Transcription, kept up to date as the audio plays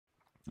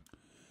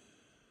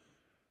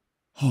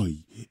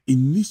Hi,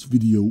 in this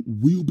video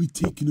we'll be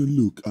taking a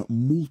look at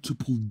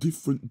multiple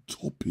different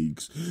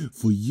topics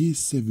for year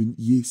 7,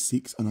 year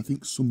 6 and I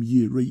think some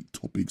year 8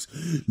 topics,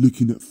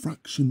 looking at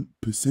fraction,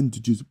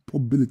 percentages,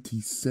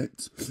 probability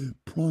sets,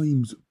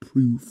 primes,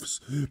 proofs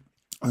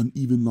and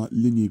even like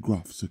linear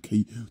graphs,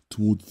 okay,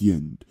 towards the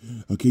end.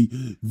 Okay,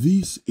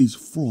 this is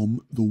from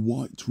the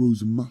White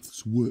Rose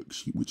Maths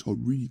worksheet, which are a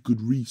really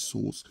good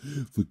resource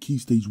for Key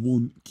Stage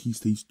 1, Key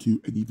Stage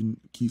 2 and even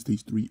Key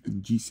Stage 3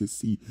 and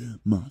GCSE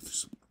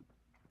Maths.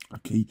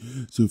 Okay,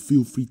 so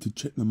feel free to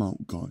check them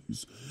out,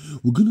 guys.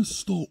 We're going to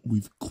start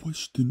with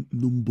question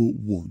number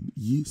 1,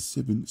 year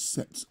 7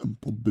 sets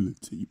and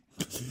probability.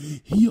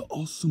 Here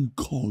are some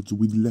cards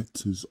with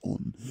letters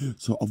on.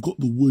 So I've got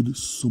the word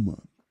summer.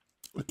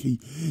 Okay,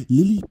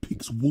 Lily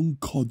picks one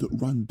card at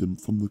random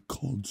from the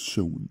cards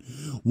shown.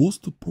 What's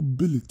the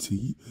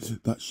probability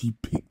that she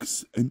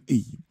picks an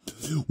E?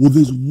 Well,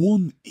 there's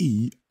one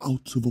E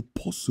out of a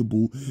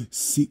possible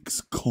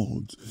 6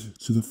 cards.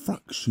 So the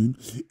fraction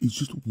is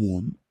just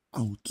 1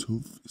 out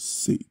of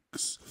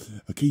 6.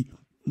 Okay,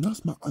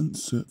 that's my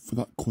answer for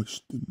that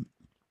question.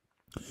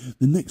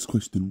 The next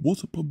question,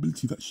 what's the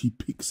probability that she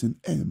picks an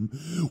M?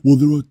 Well,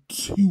 there are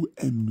 2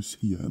 M's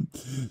here,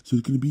 so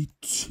it's going to be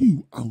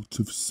 2 out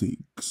of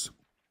 6.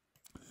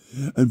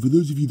 And for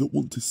those of you that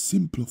want to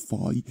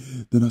simplify,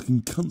 then I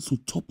can cancel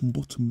top and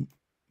bottom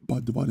by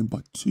dividing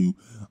by 2,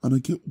 and I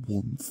get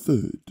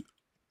 1/3.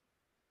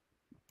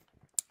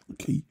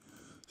 Okay,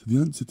 so the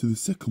answer to the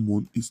second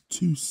one is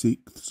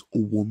 2/6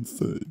 or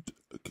 1/3.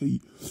 Okay,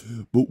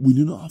 but we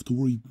do not have to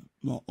worry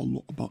a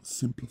lot about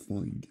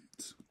simplifying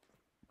it.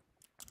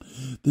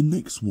 The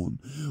next one,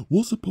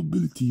 what's the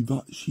probability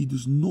that she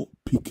does not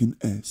pick an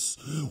S?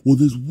 Well,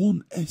 there's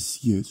one S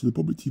here, so the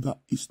probability that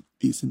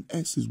it's an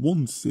S is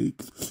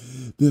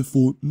 1/6.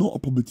 Therefore, not a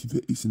probability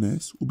that it's an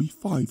S will be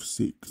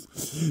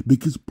 5/6,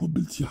 because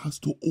probability has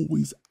to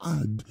always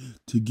add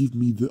to give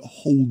me the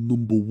whole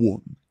number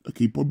 1.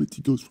 Okay,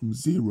 probability goes from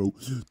 0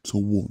 to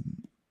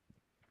 1.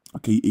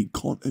 Okay, it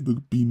can't ever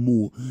be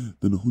more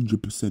than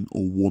 100%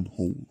 or 1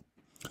 whole.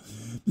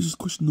 This is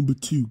question number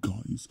 2,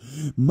 guys.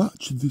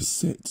 Match this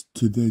set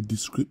to their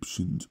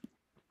descriptions.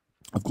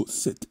 I've got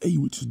set A,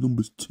 which is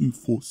numbers 2,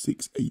 4,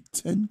 6, 8,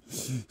 10.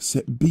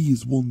 Set B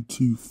is 1,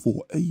 2,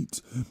 4,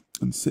 8.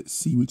 And set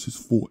C, which is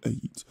 4,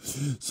 8.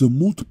 So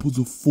multiples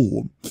of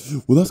 4.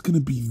 Well, that's going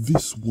to be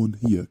this one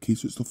here. Okay,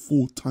 so it's the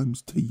 4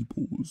 times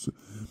tables.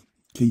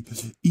 Okay,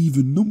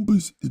 even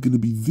numbers is going to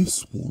be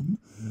this one,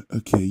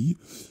 okay,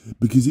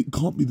 because it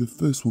can't be the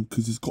first one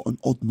because it's got an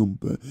odd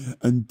number.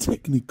 And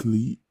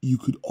technically, you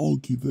could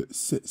argue that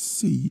set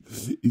C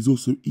is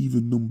also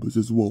even numbers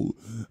as well,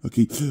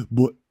 okay,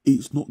 but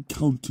it's not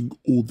counting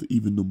all the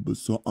even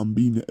numbers, so I'm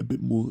being a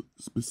bit more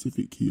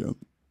specific here.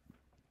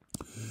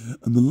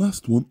 And the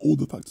last one, all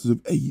the factors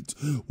of 8,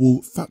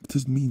 well,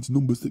 factors means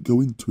numbers that go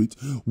into it.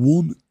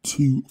 1,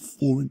 2,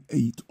 4 and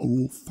 8 are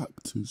all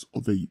factors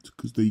of 8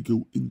 because they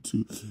go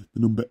into the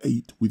number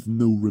 8 with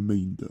no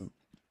remainder.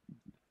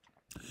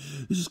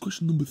 This is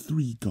question number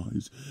 3,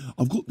 guys.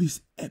 I've got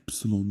this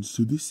epsilon,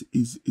 so this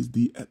is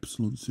the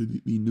epsilon, so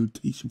the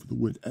notation for the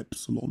word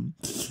epsilon.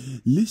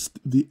 List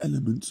the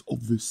elements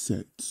of the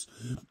sets.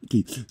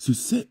 Okay, so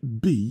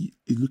set B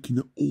is looking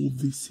at all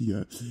this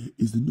here,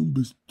 is the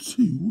numbers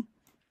 2,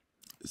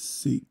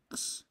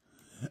 6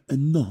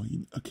 and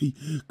 9, okay,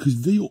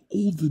 because they are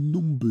all the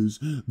numbers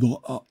that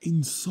are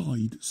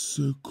inside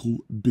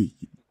circle B.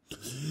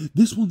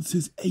 This one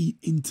says A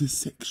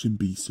intersection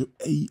B, so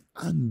A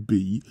and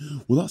B,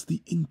 well, that's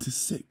the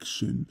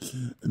intersection,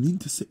 and the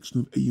intersection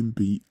of A and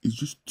B is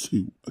just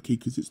 2, okay,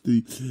 because it's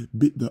the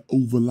bit that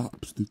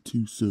overlaps the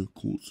 2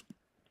 circles.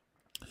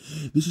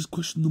 This is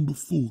question number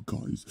 4,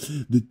 guys.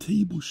 The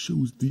table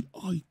shows the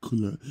eye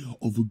colour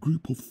of a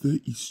group of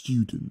 30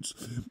 students.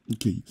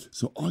 Okay,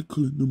 so eye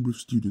colour, number of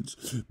students,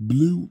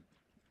 blue,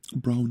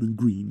 brown and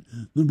green.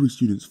 Number of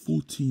students,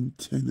 14,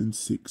 10 and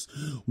 6.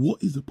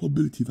 What is the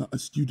probability that a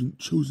student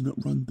chosen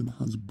at random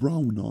has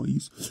brown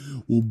eyes?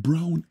 Well,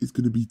 brown is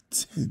going to be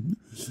 10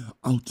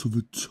 out of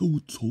a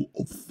total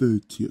of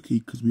 30, okay,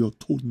 because we are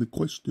told in the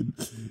question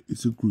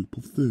it's a group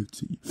of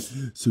 30.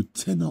 So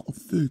 10 out of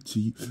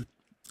 30,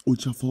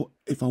 which I thought,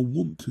 if I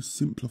want to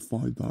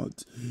simplify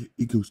that,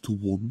 it goes to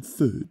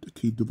 1/3,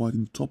 okay,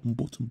 dividing top and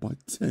bottom by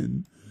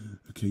 10,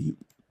 okay,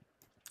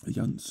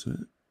 the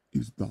answer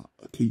is that,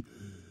 okay.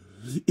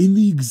 In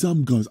the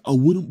exam, guys, I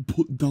wouldn't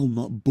put down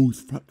like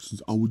both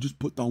fractions, I would just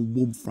put down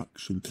one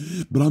fraction,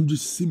 but I'm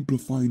just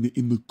simplifying it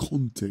in the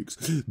context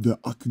that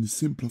I can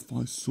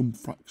simplify some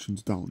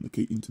fractions down,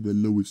 okay, into their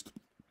lowest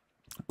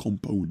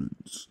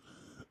components,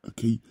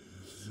 okay.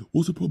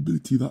 What's the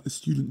probability that a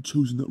student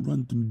chosen at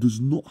random does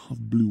not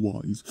have blue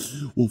eyes?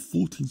 Well,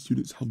 14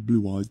 students have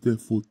blue eyes,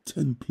 therefore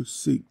 10 plus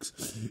 6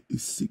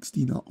 is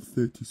 16 out of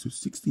 30. So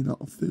 16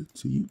 out of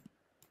 30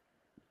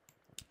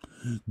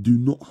 do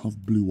not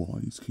have blue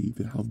eyes, okay?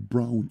 They have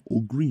brown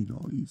or green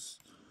eyes,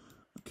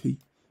 okay?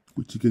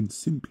 Which again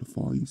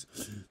simplifies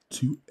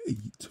to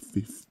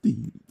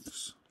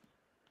 8/15.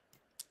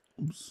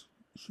 Oops,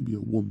 should be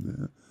a 1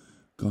 there,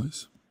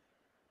 guys.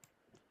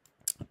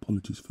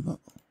 Apologies for that.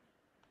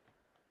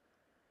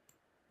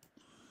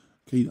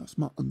 Okay, that's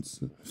my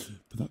answer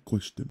for that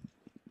question.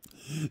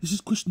 This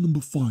is question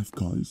number 5,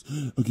 guys.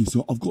 Okay,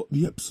 so I've got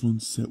the epsilon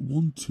set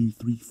 1, 2,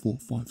 3, 4,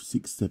 5,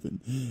 6,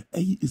 7.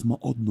 A is my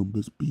odd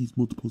numbers, B is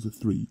multiples of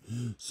 3.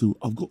 So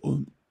I've got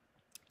to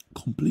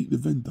complete the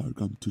Venn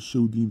diagram to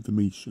show the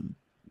information.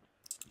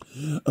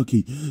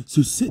 Okay,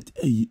 so set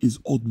A is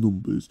odd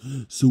numbers.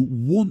 So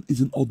 1 is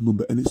an odd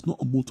number and it's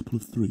not a multiple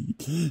of 3.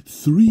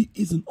 3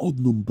 is an odd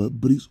number,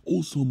 but it's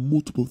also a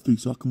multiple of 3,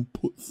 so I can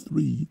put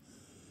 3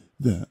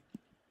 there.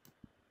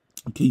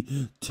 Okay,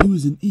 2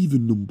 is an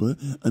even number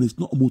and it's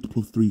not a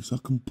multiple of 3, so I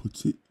can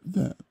put it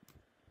there.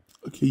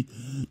 Okay,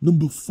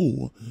 number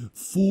 4.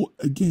 4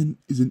 again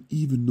is an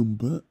even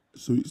number,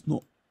 so it's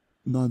not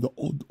neither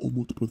odd or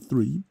multiple of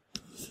 3.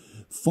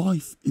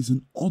 5 is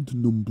an odd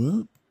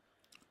number,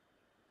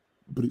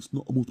 but it's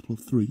not a multiple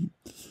of 3.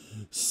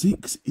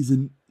 6 is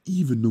an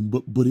even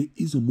number, but it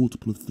is a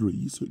multiple of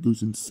 3, so it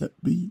goes in set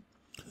B.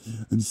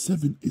 And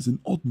 7 is an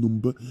odd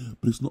number,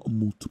 but it's not a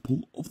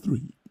multiple of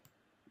 3.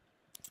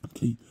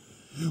 Okay,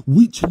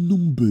 which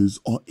numbers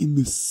are in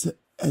the set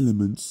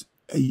elements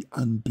A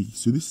and B?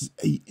 So this is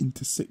A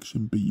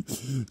intersection B.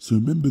 So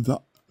remember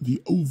that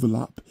the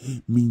overlap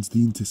means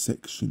the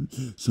intersection.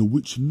 So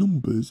which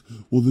numbers?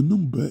 Well, the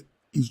number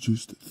is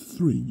just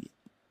 3.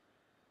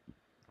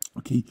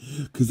 Okay,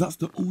 because that's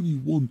the only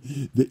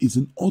one that is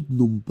an odd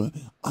number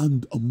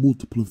and a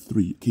multiple of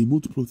 3. Okay,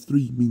 multiple of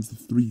 3 means the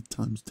 3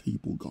 times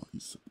table,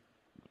 guys.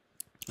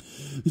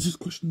 This is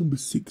question number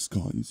 6,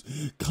 guys.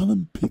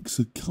 Callum picks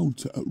a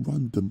counter at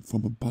random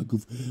from a bag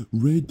of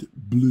red,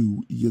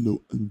 blue,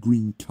 yellow and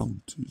green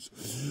counters.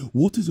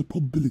 What is the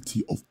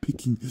probability of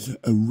picking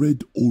a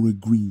red or a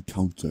green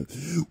counter?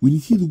 When you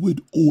hear the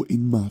word or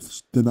in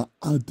maths, then I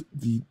add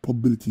the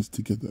probabilities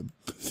together.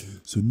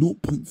 So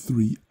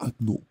 0.3 add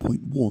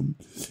 0.1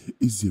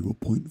 is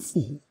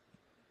 0.4.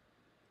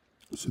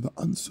 So the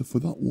answer for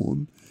that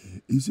one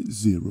is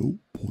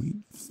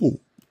 0.4.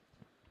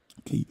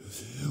 Okay,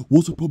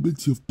 what's the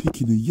probability of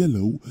picking a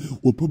yellow?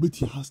 Well,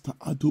 probability has to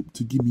add up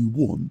to give me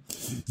 1.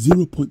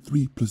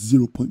 0.3 plus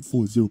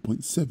 0.4 is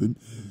 0.7,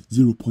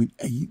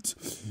 0.8.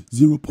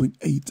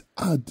 0.8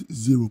 add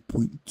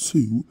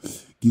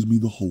 0.2 gives me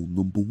the whole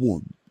number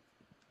 1.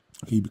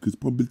 Okay, because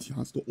probability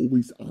has to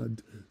always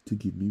add to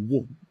give me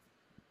 1.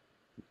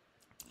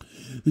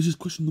 This is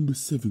question number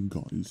 7,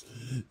 guys.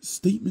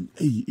 Statement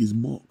A is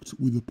marked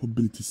with a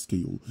probability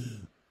scale.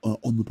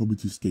 On the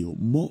probability scale,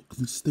 mark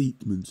the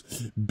statements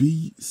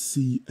B,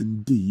 C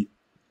and D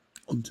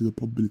onto the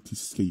probability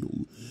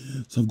scale.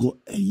 So I've got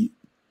A,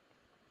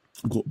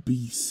 I've got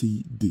B,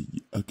 C,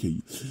 D.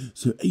 Okay,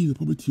 so A, the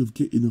probability of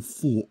getting a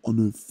 4 on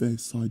a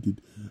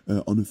fair-sided,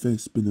 on a fair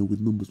spinner with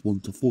numbers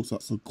 1 to 4, so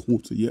that's a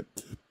quarter, yep.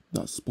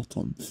 That's spot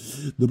on.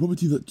 The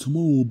probability that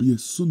tomorrow will be a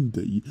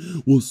Sunday,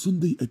 well,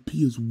 Sunday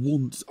appears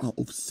once out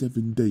of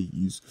 7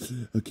 days.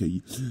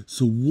 Okay,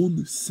 so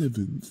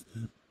 1/7,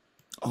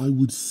 I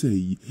would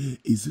say,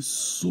 is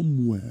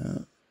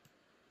somewhere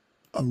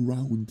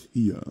around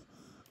here.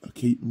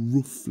 Okay,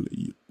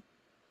 roughly.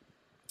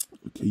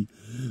 Okay,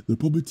 the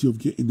probability of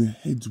getting a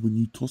heads when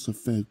you toss a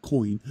fair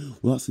coin,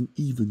 well, that's an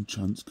even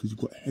chance because you've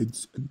got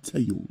heads and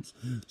tails.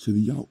 So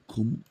the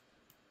outcome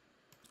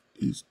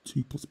is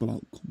 2 possible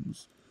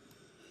outcomes.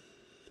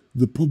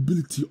 The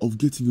probability of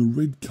getting a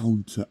red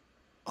counter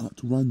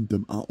at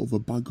random out of a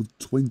bag of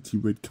 20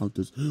 red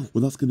counters,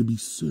 well, that's going to be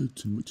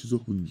certain, which is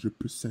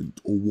 100%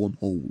 or 1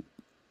 whole.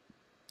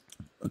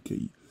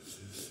 Okay,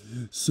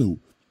 so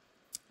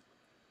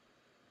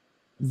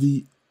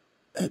the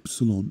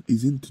epsilon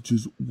is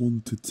integers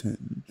 1 to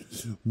 10.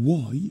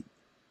 Y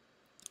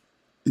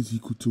is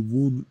equal to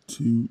 1,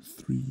 2,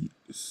 3,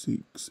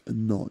 6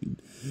 and 9.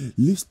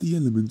 List the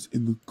elements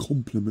in the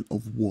complement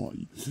of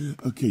y.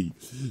 Okay,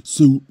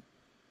 so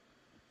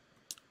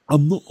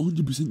I'm not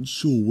 100%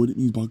 sure what it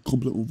means by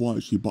complement of y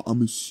actually, but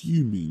I'm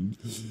assuming,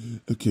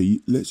 okay,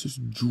 let's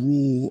just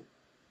draw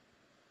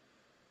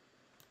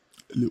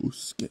a little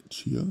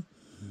sketch here.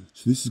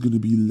 So this is going to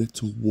be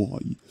letter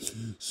Y.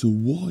 So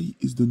Y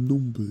is the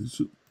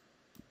numbers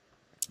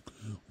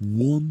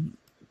 1,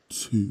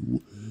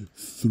 2,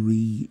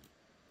 3,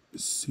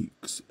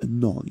 6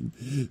 and 9.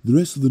 The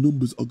rest of the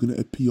numbers are going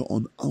to appear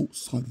on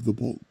outside of the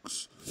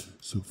box.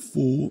 So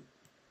 4,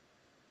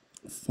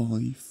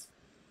 5,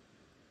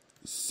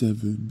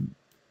 7,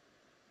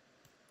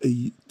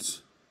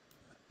 8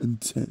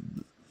 and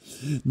 10.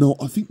 Now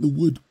I think the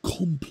word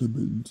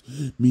complement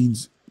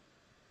means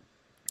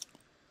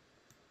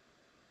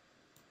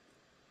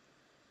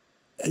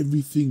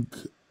everything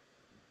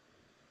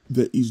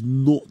that is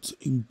not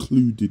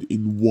included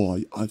in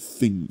Y, I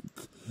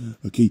think.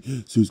 Okay,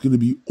 so it's going to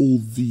be all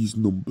these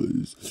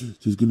numbers.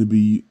 So it's going to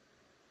be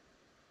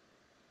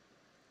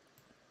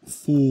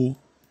 4,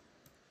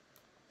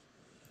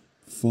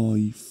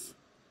 5,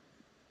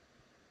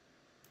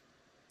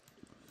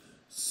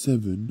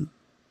 7,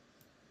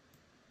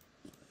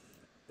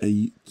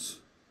 8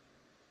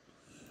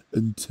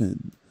 and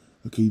 10.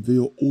 Okay, they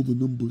are all the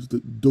numbers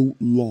that don't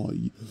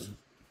lie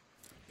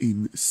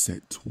in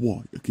set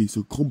y. Okay,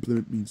 so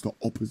complement means the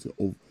opposite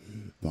of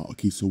that.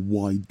 Okay, so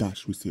y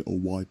dash we say, or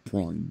y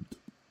primed.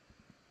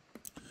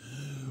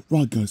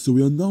 Right guys, so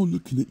we are now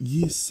looking at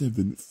year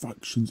 7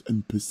 fractions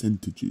and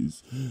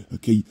percentages.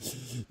 Okay,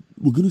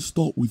 we're going to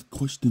start with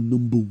question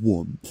number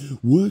 1.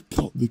 Work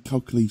out the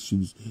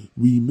calculations.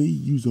 We may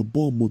use a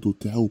bar model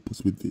to help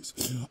us with this.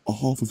 A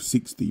half of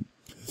 60.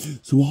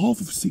 So a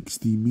half of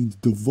 60 means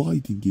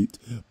dividing it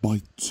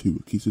by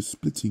 2. Okay, so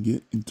splitting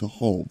it into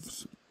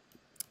halves,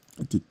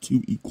 into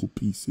 2 equal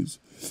pieces.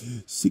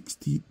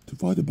 60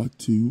 divided by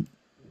 2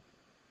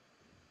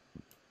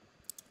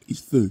 is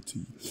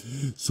 30.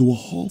 So a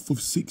half of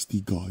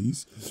 60,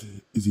 guys,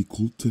 is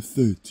equal to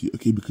 30.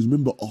 Okay, because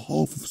remember, a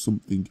half of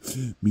something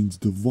means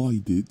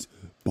divided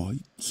by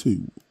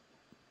 2.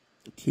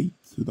 Okay,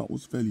 so that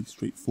was fairly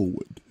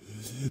straightforward.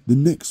 The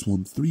next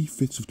one,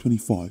 3/5 of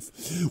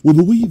 25. Well,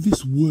 the way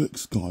this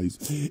works, guys,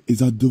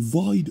 is I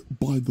divide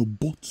by the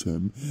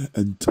bottom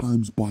and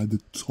times by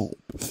the top.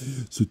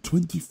 So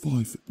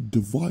 25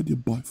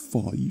 divided by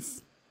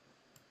 5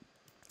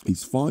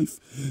 is 5.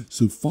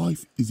 So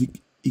 5 is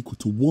equal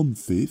to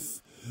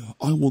 1/5.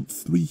 I want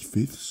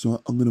 3/5,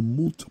 so I'm going to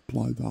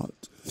multiply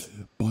that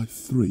by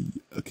 3.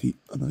 Okay,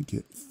 and I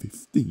get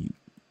 15.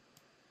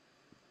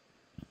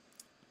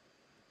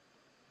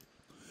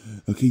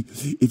 Okay,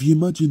 if you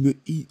imagine that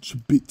each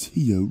bit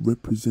here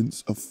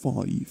represents a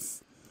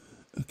 5,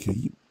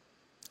 okay,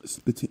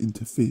 split it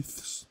into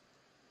fifths,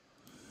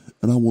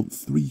 and I want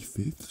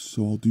 3/5,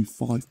 so I'll do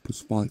 5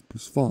 plus 5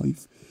 plus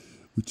 5,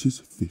 which is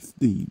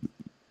 15.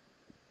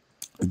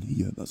 And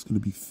here, that's going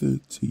to be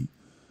 30.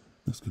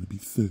 That's going to be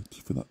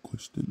 30 for that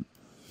question.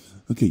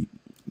 Okay,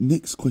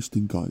 next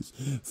question, guys.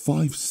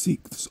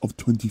 5/6 of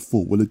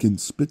 24. Well, again,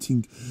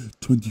 splitting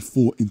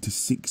 24 into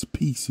 6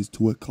 pieces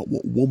to work out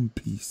what 1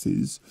 piece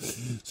is.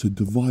 So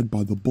divide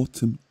by the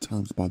bottom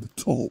times by the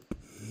top.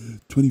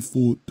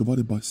 24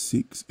 divided by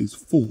 6 is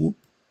 4.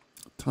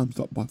 Times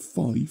that by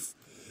 5.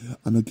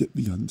 And I get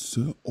the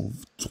answer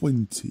of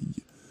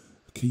 20.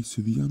 Okay,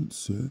 so the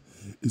answer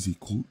is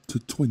equal to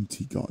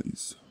 20,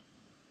 guys.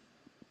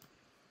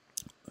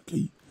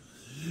 Okay.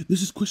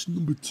 This is question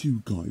number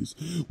 2, guys.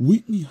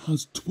 Whitney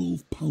has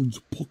 £12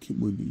 pocket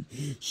money.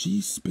 She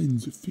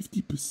spends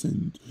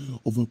 50%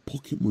 of her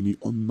pocket money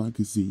on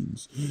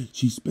magazines.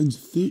 She spends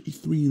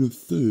 33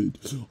 1/3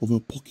 of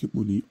her pocket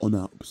money on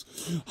apps.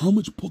 How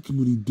much pocket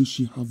money does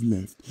she have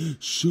left?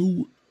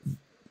 Show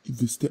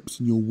the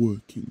steps in your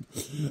working.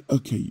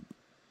 Okay.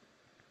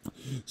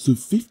 So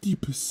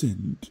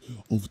 50%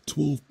 of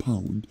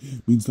 £12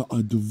 means that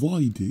I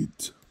divide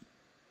it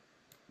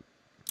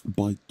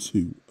by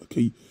 2.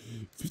 Okay,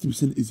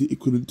 50% is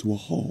equivalent to a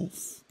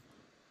half.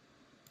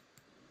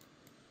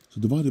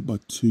 So divided by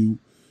 2,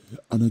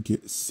 and I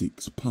get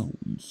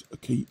 £6.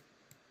 Okay,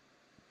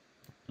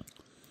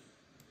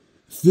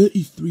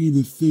 33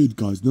 1/3,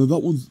 guys. Now that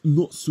one's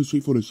not so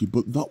straightforward actually,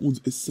 but that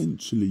one's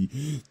essentially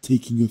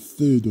taking a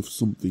third of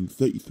something.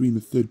 33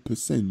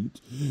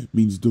 1/3%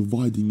 means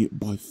dividing it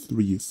by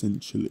 3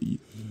 essentially.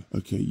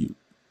 Okay.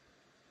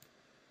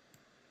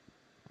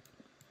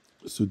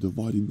 So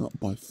dividing that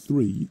by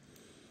 3,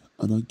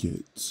 and I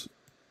get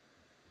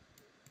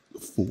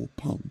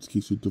 £4.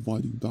 Okay, so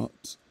dividing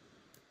that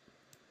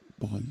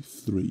by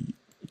 3.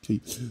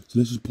 Okay, so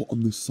let's just put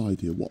on this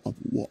side here what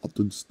I've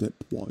done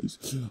stepwise.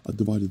 I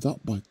divided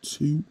that by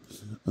 2,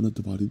 and I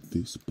divided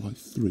this by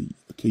 3.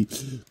 Okay,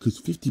 because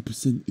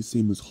 50% is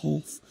same as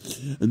half,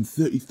 and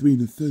 33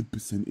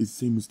 1/3% is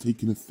same as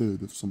taking a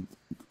third of something.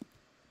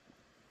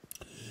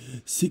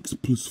 6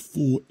 plus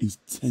 4 is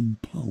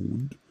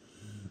 £10.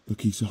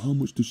 Okay, so how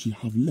much does she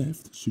have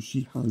left? So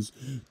she has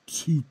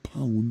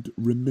 £2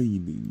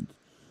 remaining.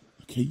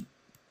 Okay,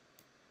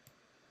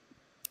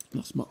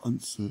 that's my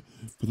answer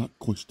for that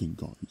question,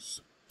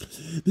 guys.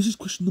 This is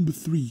question number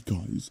 3,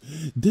 guys.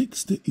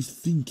 Dexter is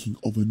thinking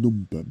of a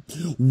number.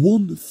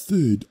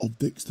 1/3 of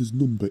Dexter's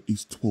number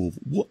is 12.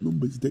 What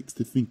number is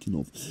Dexter thinking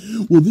of?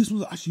 Well, this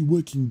was actually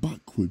working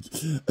backwards.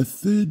 A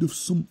third of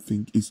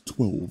something is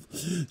 12.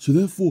 So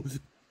therefore,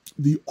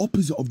 the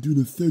opposite of doing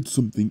a third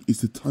something is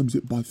to times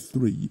it by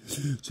 3.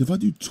 So if I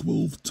do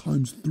 12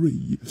 times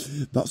 3,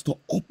 that's the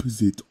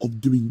opposite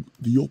of doing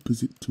the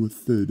opposite to a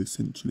third,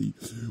 essentially,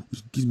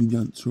 which gives me the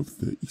answer of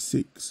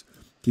 36.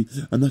 Okay,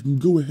 and I can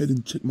go ahead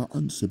and check my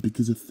answer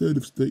because a third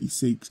of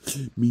 36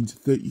 means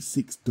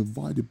 36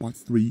 divided by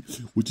 3,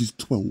 which is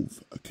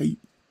 12. Okay.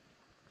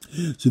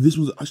 So this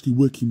was actually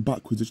working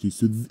backwards, actually.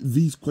 So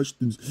these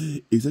questions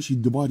is actually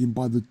dividing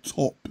by the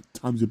top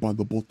times it by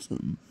the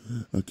bottom.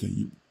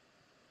 Okay.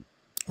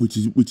 Which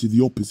is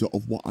the opposite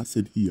of what I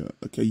said here,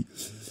 okay?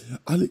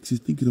 Alex is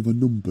thinking of a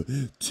number.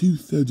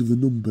 2/3 of the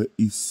number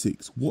is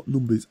 6. What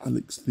number is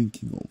Alex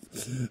thinking of?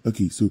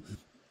 Okay, so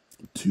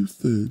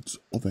 2/3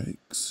 of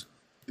x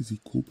is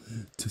equal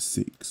to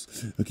 6.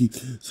 Okay,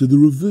 so the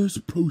reverse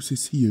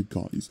process here,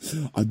 guys.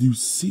 I do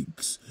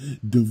 6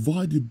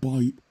 divided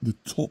by the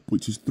top,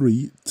 which is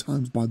 3,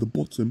 times by the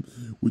bottom,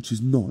 which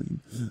is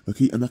 9.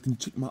 Okay, and I can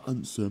check my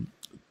answer.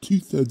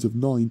 2/3 of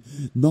 9.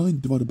 9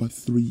 divided by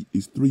 3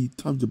 is 3,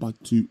 times it by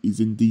 2 is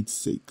indeed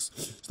 6.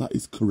 So that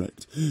is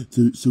correct.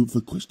 So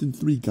for question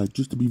 3, guys,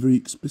 just to be very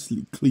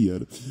explicitly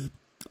clear,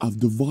 I've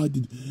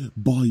divided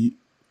by,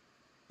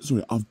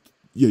 I've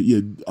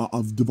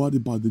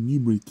divided by the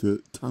numerator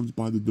times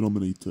by the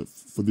denominator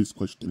for this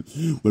question,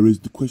 whereas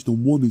the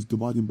question 1 is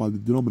dividing by the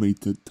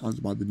denominator times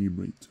by the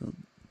numerator.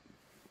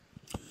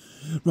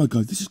 Right,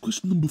 guys, this is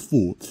question number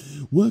 4.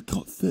 Work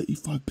out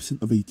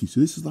 35% of 80. So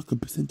this is like a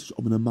percentage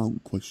of an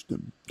amount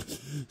question.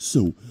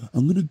 So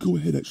I'm going to go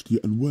ahead actually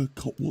and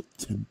work out what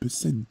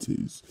 10%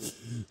 is.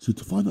 So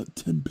to find out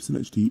 10%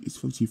 actually is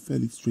obviously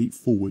fairly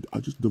straightforward. I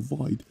just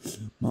divide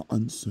my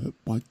answer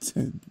by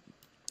 10.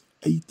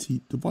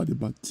 80 divided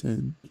by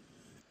 10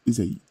 is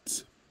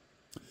 8.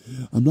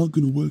 I'm now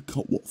going to work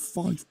out what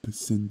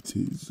 5%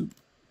 is.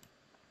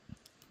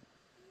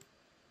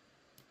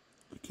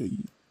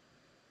 Okay.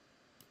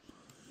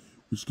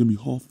 Which is going to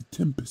be half of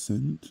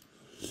 10%,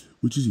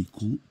 which is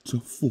equal to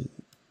 4.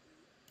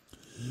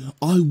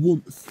 I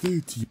want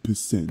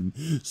 30%,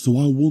 so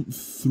I want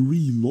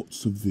 3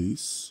 lots of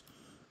this.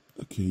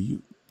 Okay.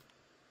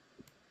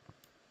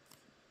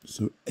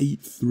 So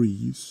 8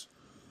 3s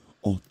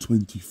are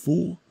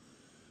 24.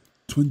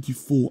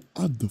 24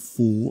 add the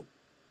 4.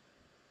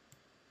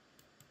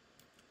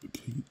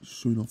 Okay,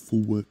 showing our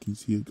full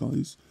workings here,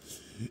 guys,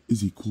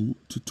 is equal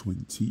to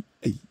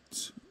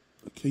 28.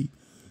 Okay.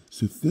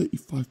 So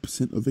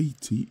 35% of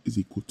 80 is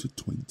equal to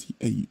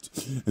 28.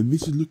 And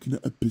this is looking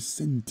at a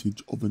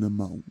percentage of an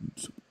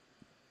amount.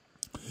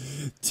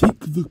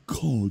 Take the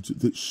cards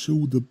that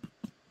show the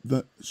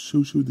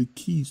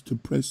keys to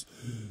press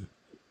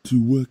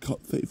to work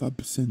out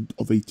 35%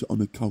 of 80 on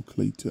a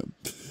calculator.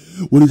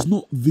 Well, it's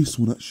not this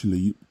one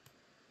actually.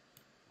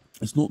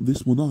 It's not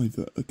this one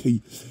either.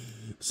 Okay.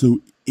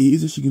 So it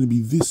is actually going to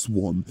be this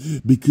one,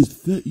 because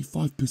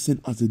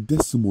 35% as a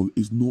decimal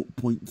is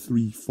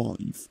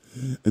 0.35,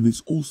 and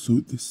it's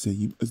also the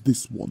same as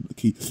this one.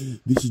 Okay,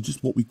 this is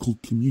just what we call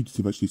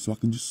commutative actually, so I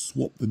can just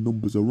swap the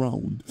numbers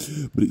around,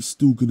 but it's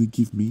still going to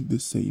give me the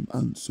same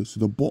answer.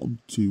 So the bottom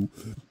 2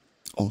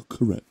 are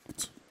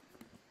correct.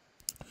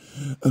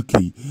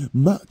 Okay,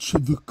 match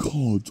the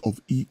cards of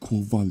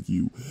equal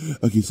value.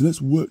 Okay, so let's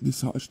work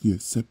this out actually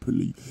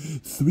separately.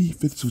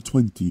 3/5 of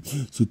 20.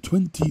 So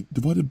 20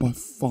 divided by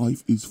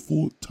 5 is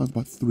 4, times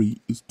by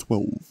 3 is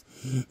 12.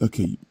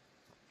 Okay,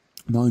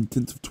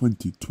 9/10 of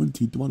 20.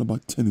 20 divided by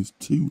 10 is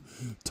 2,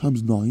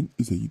 times 9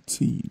 is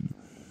 18.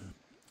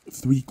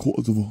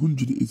 3/4 of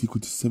 100 is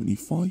equal to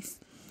 75.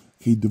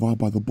 Okay, divide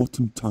by the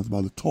bottom times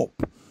by the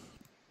top.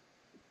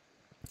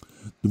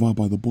 Divide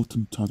by the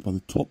bottom times by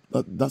the top.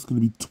 That's going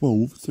to be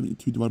 12.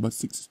 72 divided by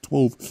 6 is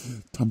 12.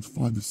 Times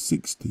 5 is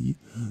 60.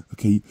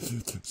 Okay.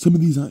 Some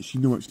of these I actually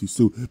know actually.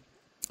 So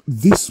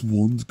this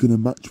one's going to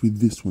match with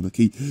this one.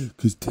 Okay.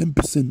 Because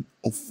 10%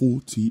 of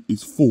 40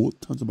 is 4.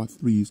 Times by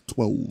 3 is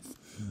 12.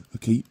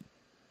 Okay.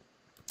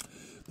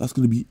 That's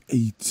going to be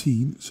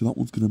 18. So that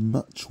one's going to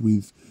match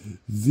with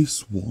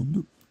this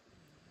one.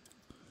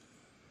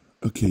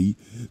 Okay,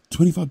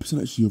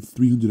 25% actually of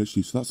 300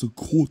 actually, so that's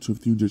 1/4 of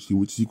 300 actually,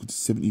 which is equal to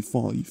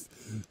 75.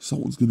 So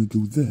that one's going to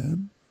go there.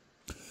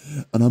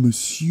 And I'm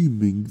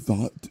assuming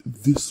that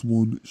this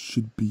one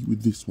should be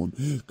with this one,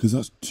 because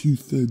that's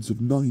 2/3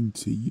 of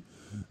 90.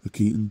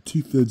 Okay, and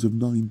 2/3 of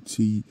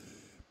 90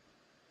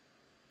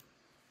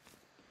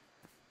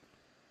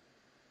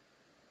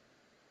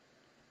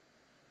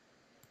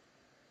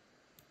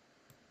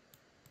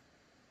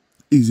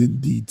 is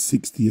indeed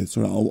 60. Yeah,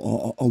 sorry,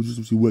 I'll just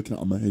obviously work it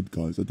out in my head,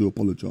 guys. I do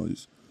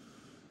apologise.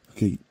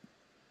 Okay.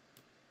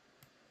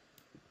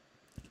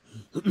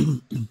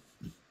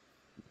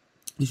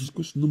 This is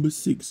question number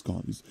 6,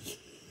 guys.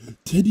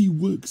 Teddy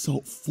works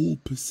out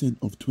 4%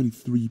 of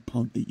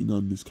 £23.89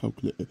 in this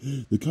calculator.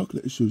 The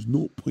calculator shows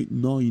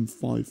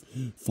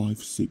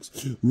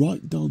 0.9556.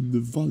 Write down the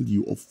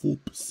value of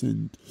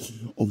 4%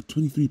 of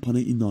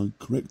 £23.89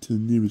 correct to the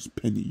nearest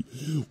penny.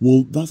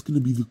 Well, that's going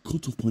to be the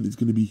cutoff point. It's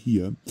going to be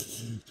here.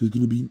 So it's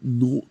going to be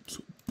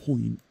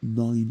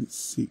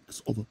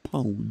 0.96 of a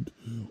pound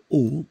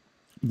or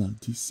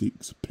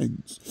 96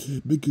 pence.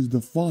 Because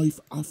the 5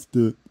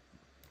 after...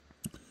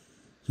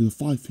 So the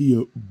 5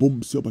 here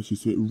bumps it up actually,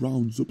 so it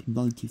rounds up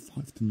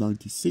 95 to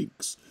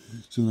 96.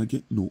 So then I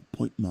get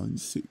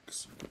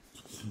 0.96.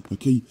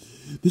 Okay,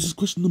 this is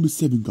question number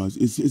 7, guys.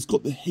 It's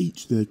got the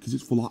H there because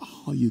it's for like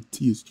higher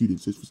tier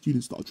students. So it's for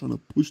students that are trying to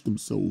push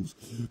themselves.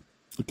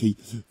 Okay,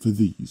 for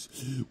these.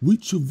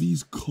 Which of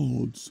these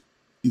cards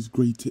is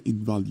greater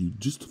in value?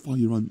 Justify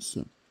your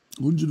answer.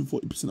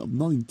 140% of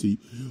 90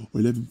 or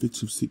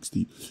 11/5 of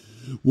 60.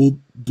 Well,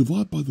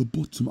 divide by the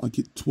bottom, I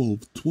get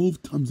 12. 12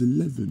 times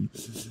 11,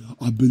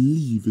 I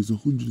believe, is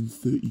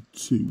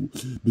 132.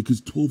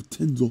 Because 12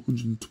 tens are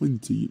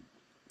 120.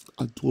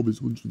 Add 12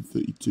 is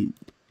 132.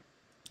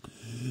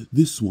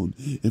 This one,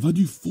 if I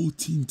do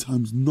 14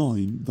 times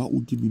 9, that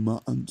will give me my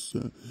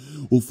answer.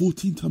 Well,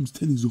 14 times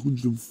 10 is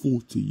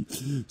 140.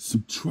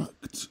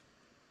 Subtract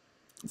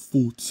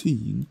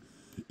 14.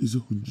 is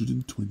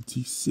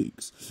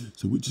 126.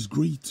 So which is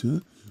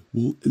greater?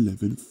 Well,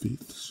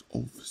 11/5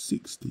 of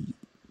 60.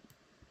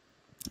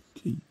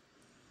 Okay.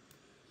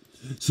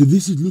 So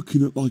this is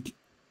looking at like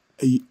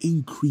a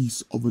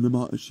increase of an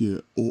amount of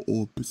share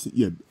or percent,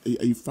 yeah,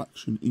 a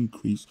fraction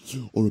increase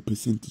or a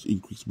percentage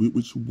increase,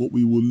 which is what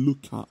we will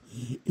look at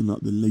in like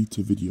the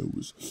later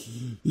videos.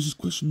 This is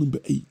question number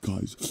 8,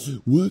 guys.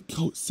 Work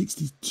out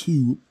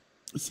 62,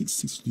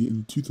 660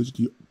 and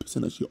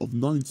 230% actually of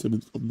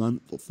 9/7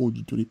 of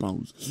 420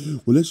 pounds.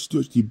 Well, let's do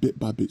actually bit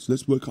by bit. So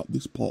let's work out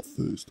this part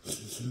first.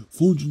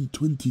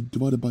 420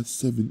 divided by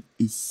 7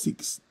 is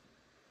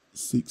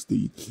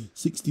 660.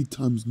 60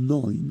 times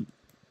 9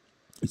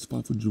 is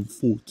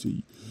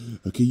 540.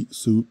 Okay,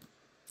 so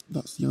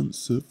that's the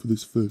answer for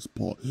this first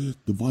part.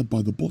 Divide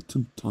by the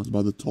bottom times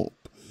by the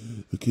top.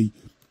 Okay,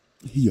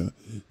 here,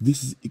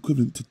 this is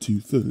equivalent to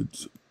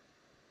 2/3.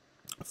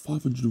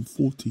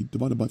 540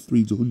 divided by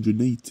 3 is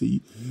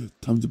 180,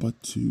 times it by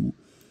 2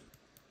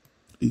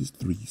 is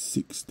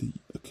 360.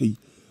 Okay,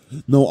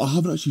 now I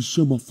haven't actually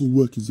shown my full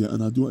workings yet,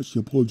 and I do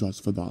actually apologise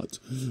for that,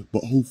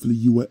 but hopefully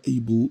you were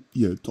able,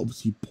 to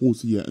obviously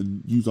pause here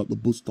and use like the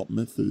bus stop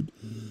method,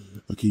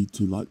 okay,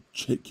 to like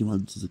check your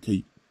answers,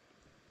 okay.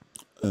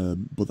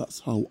 But that's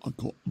how I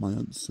got my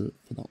answer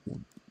for that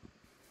one.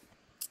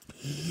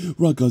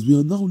 Right, guys, we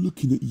are now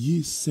looking at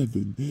year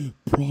 7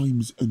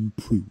 primes and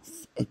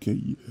proof.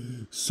 Okay,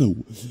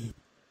 so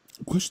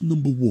question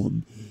number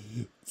 1.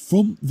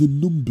 From the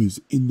numbers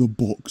in the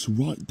box,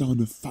 write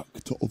down a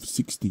factor of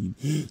 16.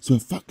 So a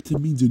factor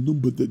means a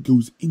number that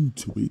goes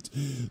into it.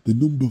 The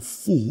number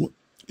 4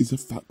 is a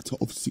factor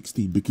of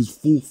 16 because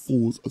 4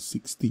 4s are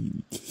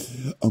 16.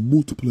 A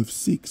multiple of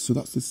 6, so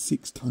that's the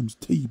 6 times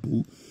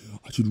table.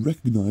 I should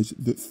recognise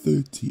that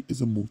 30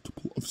 is a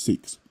multiple of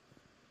 6.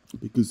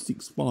 Because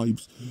 6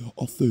 5s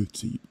are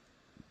 30.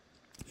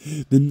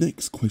 The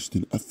next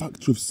question, a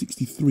factor of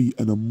 63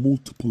 and a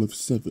multiple of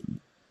 7.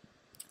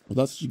 Well,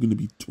 that's actually going to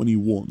be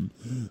 21,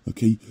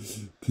 okay?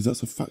 Because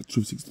that's a factor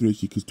of 63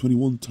 actually, because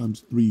 21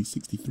 times 3 is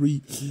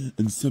 63,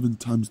 and 7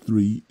 times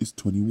 3 is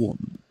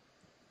 21.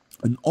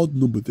 An odd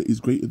number that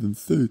is greater than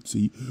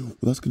 30, well,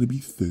 that's going to be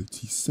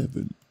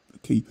 37,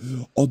 okay?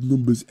 Odd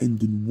numbers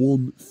end in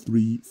 1,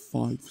 3,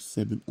 5,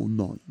 7, or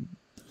 9.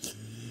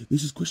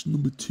 This is question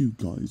number 2,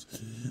 guys.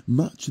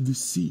 Match the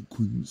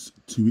sequence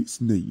to its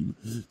name.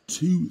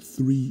 2,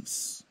 3,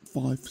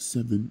 5,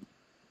 7.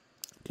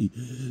 Okay,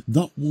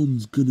 that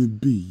one's gonna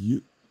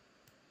be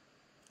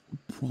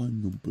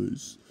prime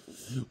numbers.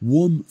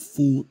 1,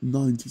 4,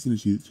 9, 16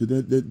 actually. So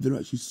they're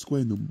actually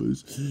square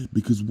numbers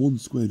because 1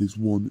 squared is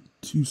 1,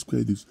 2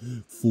 squared is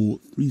 4,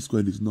 3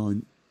 squared is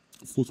 9,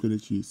 4 squared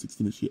actually is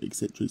 16 actually,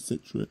 etc.,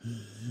 etc.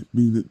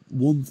 Meaning that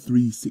 1,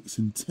 3, 6,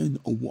 and 10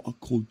 are what are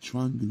called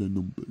triangular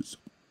numbers.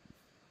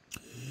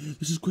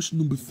 This is question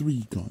number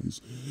 3, guys.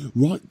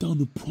 Write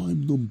down a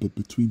prime number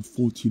between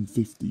 40 and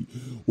 50.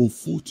 Well,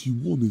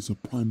 41 is a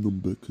prime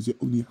number because it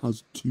only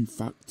has 2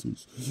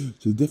 factors.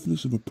 So the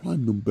definition of a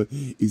prime number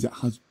is it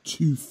has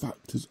 2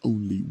 factors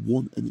only,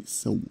 one in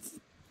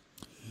itself.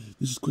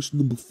 This is question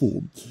number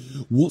 4.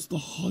 What's the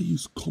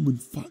highest common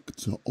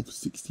factor of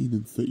 16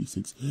 and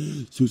 36?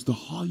 So it's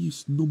the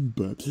highest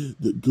number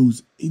that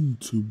goes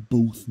into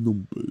both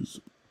numbers.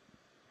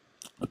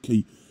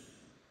 Okay.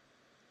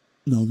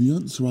 Now, the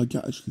answer I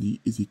get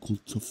actually is equal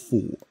to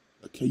 4,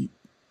 okay?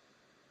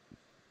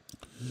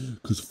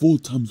 Because 4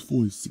 times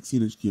 4 is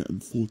 16 actually,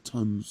 and 4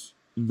 times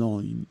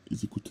 9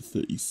 is equal to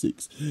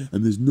 36.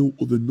 And there's no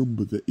other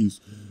number that is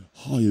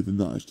higher than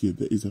that actually,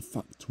 that is a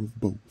factor of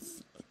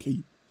both, okay?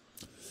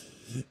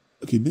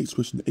 Okay, next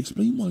question.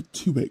 Explain why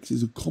 2x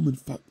is a common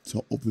factor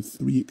of the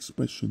 3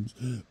 expressions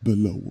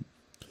below.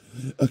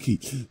 Okay,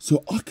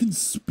 so I can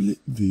split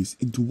this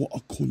into what I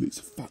call its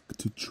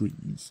factor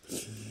trees.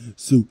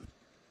 So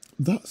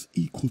that's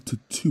equal to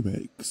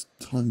 2x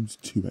times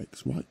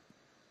 2x, right?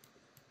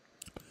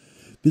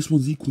 This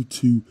one's equal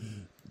to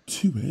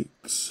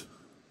 2x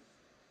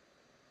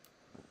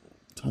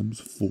times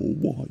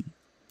 4y.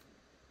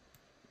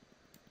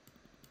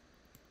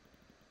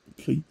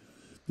 Okay,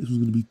 this one's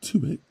going to be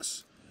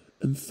 2x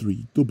and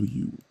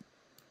 3w.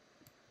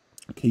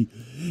 Okay,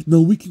 now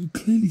we can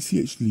clearly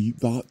see actually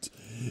that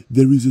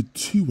there is a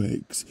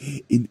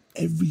 2x in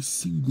every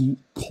single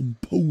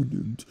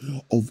component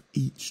of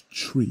each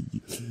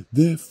tree.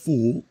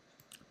 Therefore,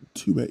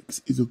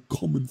 2x is a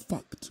common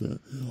factor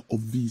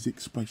of these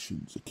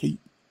expressions, okay?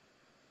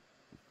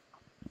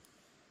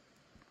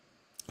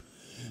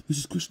 This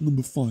is question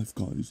number 5,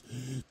 guys.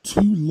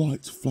 2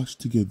 lights flash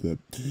together.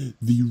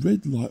 The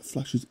red light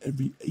flashes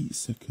every 8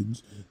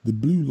 seconds. The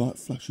blue light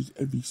flashes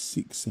every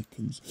 6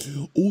 seconds.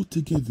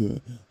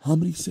 Altogether, how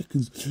many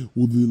seconds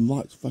will the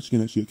lights flash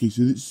again? Actually, okay,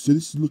 so this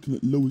is looking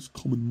at lowest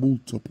common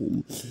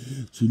multiple.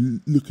 So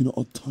looking at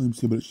our times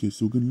table actually.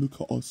 So we're going to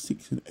look at our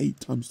 6 and 8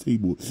 times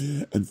table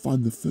and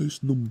find the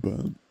first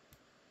number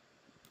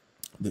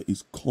that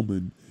is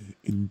common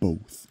in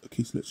both.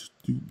 Okay, so let's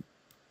do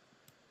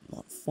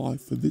like 5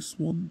 for this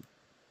one.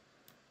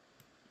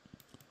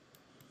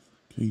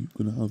 Okay, you're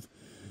going to have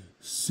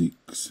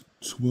 6,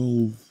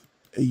 12,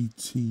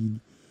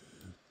 18,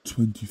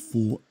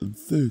 24 and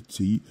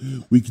 30,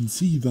 we can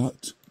see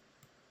that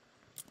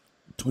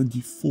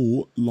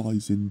 24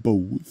 lies in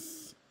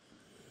both.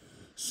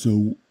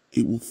 So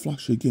it will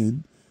flash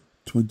again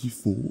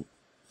 24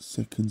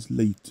 seconds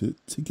later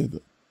together.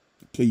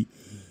 Okay,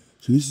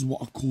 so this is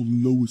what I call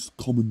lowest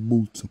common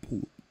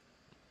multiple.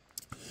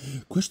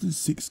 Question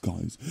 6,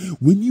 guys.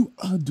 When you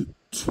add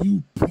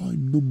two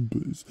prime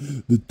numbers,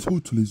 the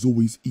total is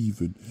always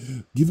even.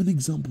 Give an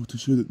example to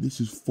show that this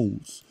is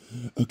false.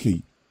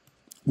 Okay,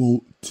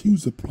 well, 2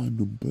 is a prime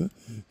number,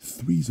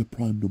 3 is a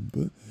prime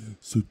number,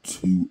 so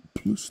 2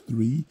 plus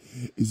 3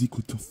 is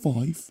equal to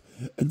 5,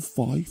 and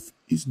 5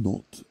 is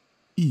not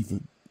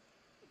even.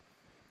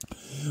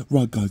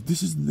 Right, guys,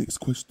 this is the next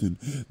question.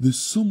 The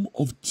sum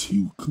of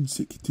two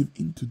consecutive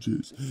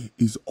integers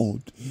is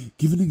odd.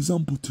 Give an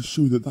example to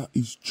show that that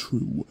is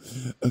true.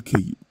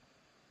 Okay,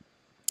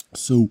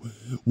 so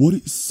what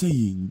it's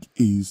saying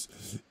is,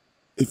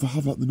 if I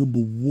have like the number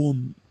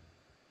 1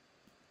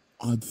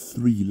 add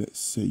 3, let's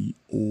say,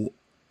 or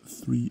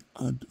 3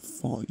 add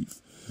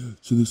 5.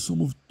 So the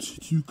sum of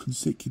two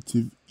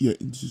consecutive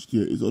integers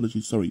here is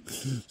actually, sorry.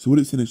 So what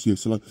it's saying actually,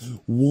 so like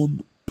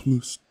 1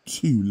 plus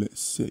 2,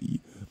 let's say.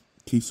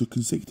 Okay, so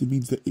consecutive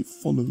means that it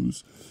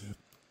follows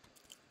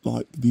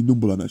like the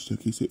number line actually.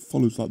 Okay, so it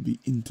follows like the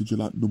integer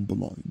like number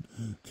line.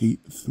 Okay,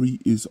 3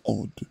 is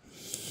odd.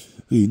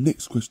 Okay,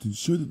 next question.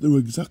 Show that there are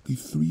exactly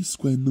 3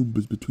 square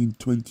numbers between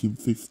 20 and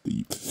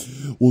 50.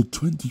 Well,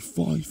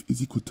 25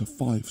 is equal to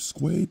 5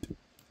 squared.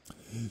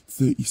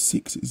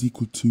 36 is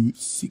equal to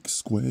 6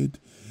 squared.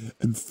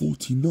 And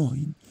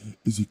 49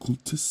 is equal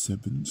to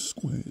 7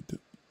 squared.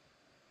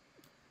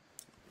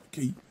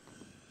 Okay.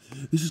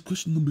 This is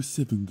question number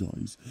 7,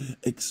 guys.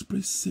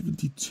 Express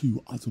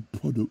 72 as a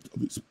product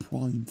of its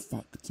prime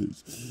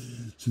factors.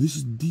 So this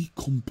is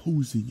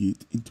decomposing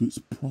it into its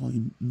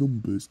prime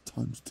numbers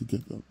times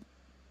together.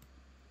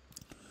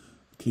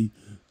 Okay,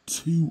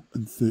 2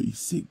 and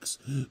 36.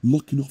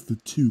 Locking off the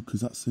 2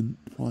 because that's a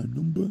prime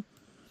number.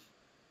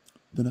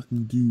 Then I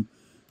can do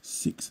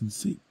 6 and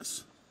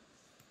 6.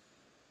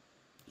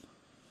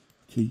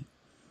 Okay,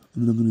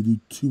 and then I'm going to do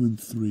 2 and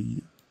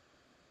 3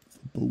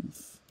 for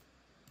both.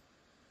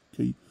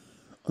 Okay,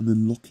 and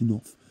then locking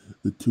off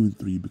the 2 and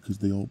 3 because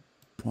they are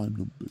prime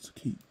numbers.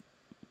 Okay,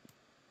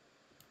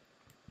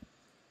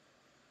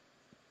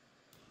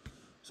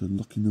 so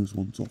locking those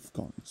ones off,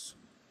 guys.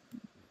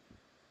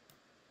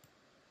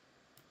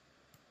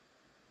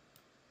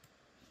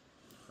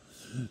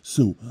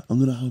 So I'm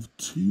going to have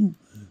 2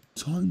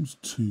 times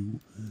 2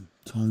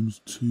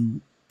 times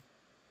 2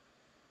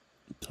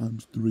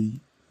 times 3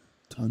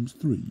 times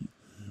 3,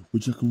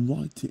 which I can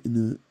write it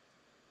in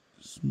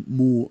a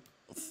more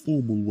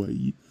formal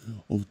way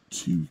of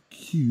 2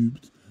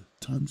 cubed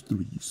times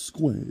 3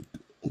 squared,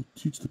 or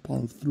 2 to the power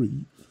of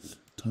 3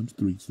 times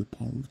 3 to the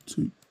power of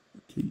 2.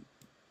 Okay,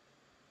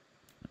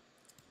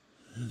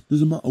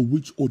 doesn't matter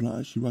which order I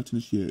actually write in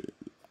this here,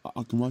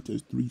 I can write it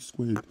as 3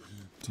 squared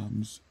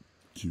times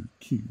 2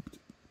 cubed.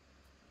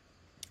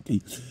 Okay,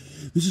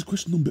 this is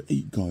question number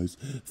 8, guys.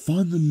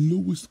 Find the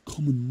lowest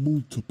common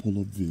multiple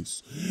of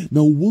this.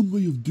 Now, one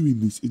way of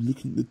doing this is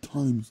looking at the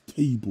times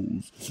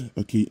tables,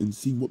 okay, and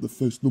seeing what the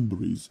first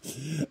number is.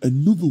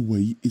 Another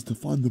way is to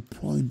find the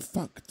prime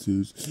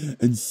factors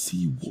and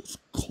see what's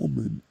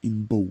common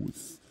in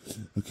both,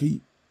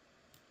 okay?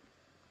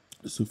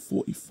 So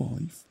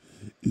 45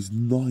 is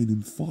 9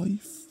 and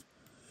 5,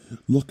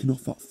 locking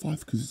off that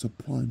 5 because it's a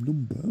prime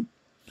number.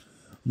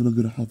 And then I'm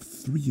going to have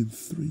 3 and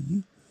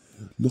 3.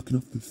 Locking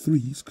off the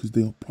 3's because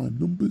they are prime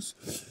numbers.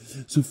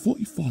 So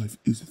 45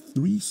 is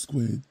 3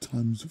 squared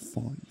times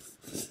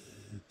 5.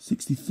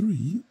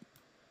 63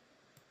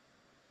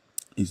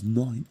 is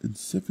 9 and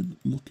 7.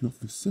 Locking off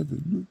the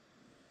 7.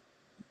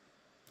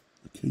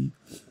 Okay.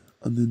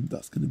 And then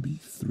that's going to be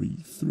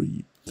 3.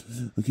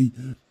 Okay.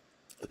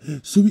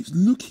 So it's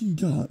looking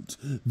at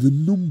the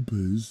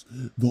numbers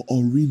that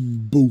are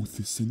in both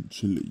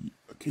essentially.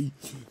 Okay.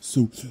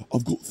 So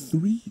I've got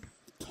 3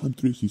 times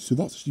 3, so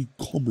that's actually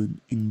common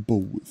in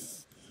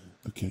both.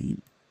 Okay,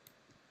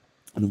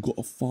 and I've got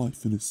a 5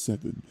 and a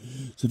 7.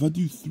 So if I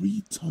do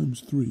 3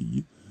 times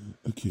 3,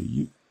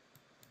 okay,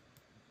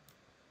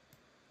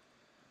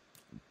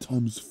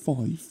 times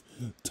 5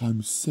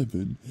 times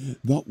 7,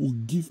 that will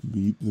give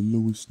me the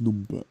lowest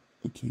number,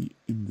 okay,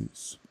 in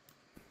this.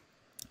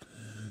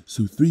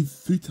 So 3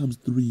 times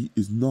 3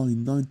 is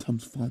 9, 9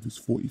 times 5 is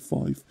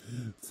 45,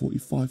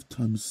 45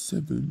 times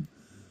 7,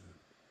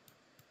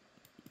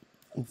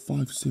 or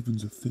 5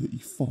 7s are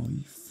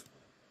 35.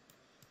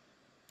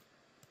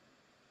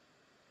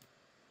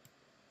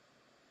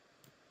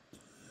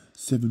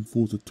 7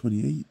 4s are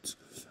 28.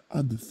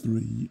 Add the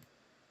 3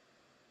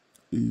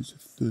 is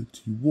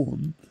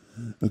 31.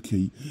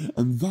 Okay,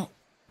 and that,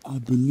 I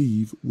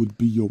believe, would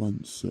be your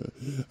answer.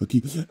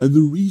 Okay, and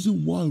the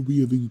reason why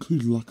we have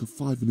included like a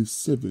 5 and a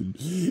 7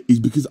 is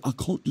because I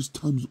can't just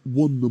times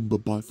one number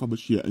by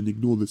Fibonacci and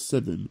ignore the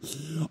 7.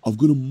 I've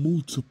got to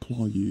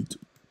multiply it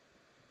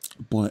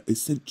by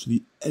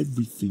essentially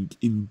everything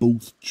in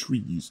both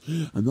trees,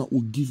 and that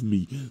will give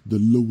me the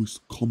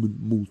lowest common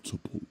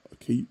multiple,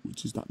 okay,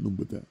 which is that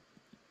number there.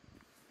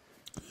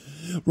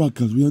 Right,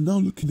 guys, we are now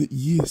looking at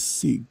year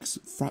 6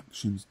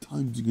 fractions,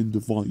 timesing and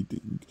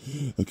dividing.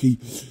 Okay,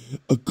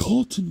 a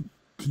carton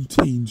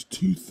contains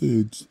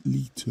 2/3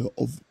 litre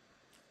of,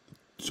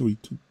 sorry,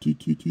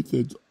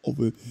 two-thirds of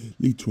a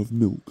litre of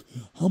milk.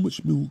 How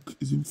much milk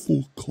is in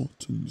 4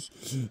 cartons?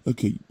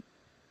 Okay,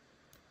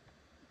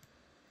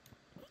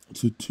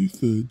 so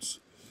 2/3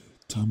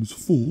 times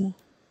 4.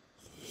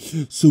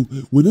 So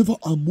whenever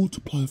I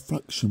multiply a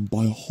fraction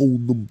by a whole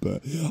number,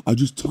 I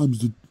just times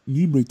the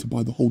numerator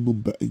by the whole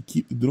number and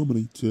keep the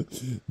denominator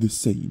the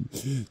same.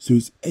 So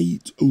it's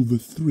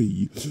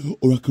 8/3,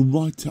 or I can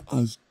write it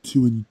as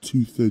 2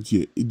 2/3.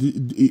 Yeah,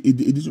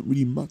 it doesn't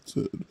really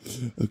matter.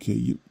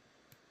 Okay.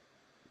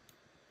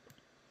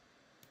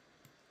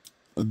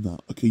 And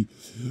that, okay,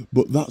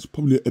 but that's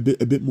probably a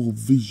bit more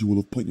visual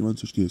of putting your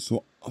answers here.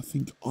 So I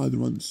think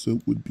either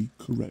answer would be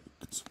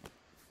correct.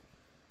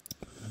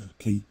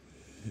 Okay.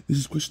 This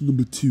is question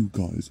number 2,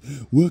 guys.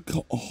 Work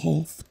out a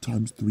half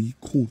times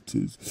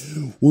 3/4.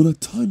 When I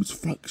times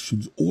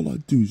fractions, all I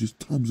do is just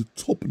times the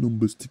top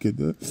numbers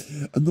together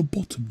and the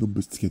bottom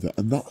numbers together,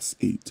 and that's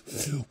it.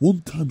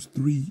 1 times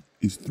 3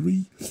 is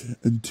 3,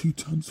 and 2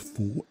 times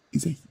 4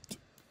 is 8.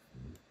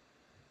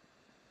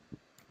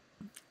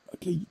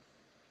 Okay.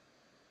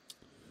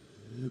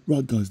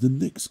 Right, guys, the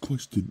next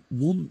question.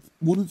 1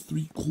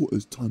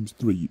 3/4 times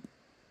 3.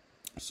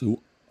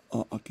 So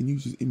I can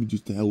use these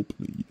images to help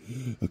me.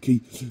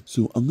 Okay,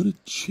 so I'm going to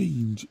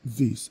change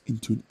this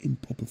into an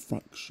improper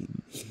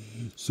fraction.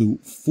 So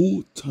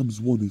 4 times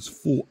 1 is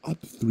 4,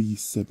 add 3 is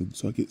 7,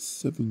 so I get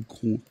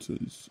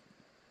 7/4.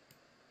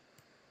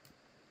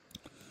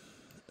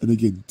 And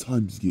again,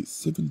 times it.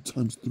 7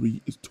 times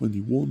 3 is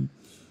 21,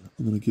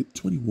 and then I get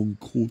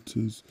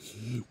 21/4,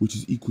 which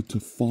is equal to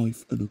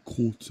 5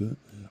 1/4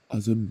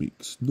 as a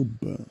mixed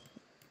number.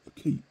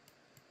 Okay.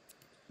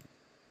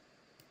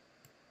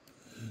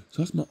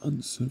 So that's my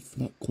answer for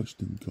that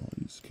question,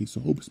 guys. Okay, so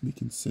I hope it's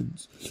making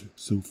sense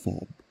so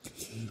far.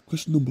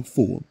 Question number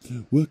 4.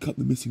 Work out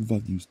the missing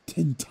values.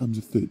 10 times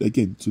 1/3.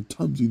 Again, so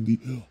timesing the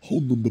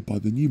whole number by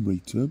the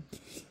numerator,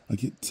 I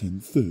get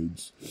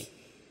 10/3.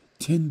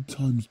 10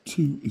 times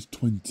 2 is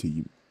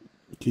 20.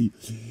 Okay,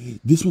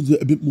 this one's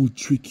a bit more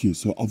trickier,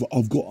 so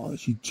I've got to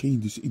actually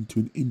change this into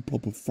an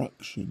improper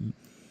fraction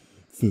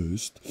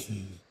first.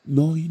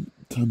 9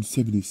 times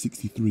 7 is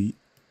 63.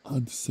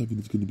 Add 7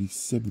 is going to be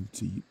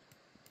 70.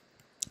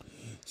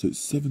 So it's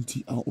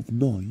 70 out of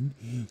 9.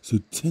 So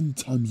 10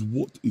 times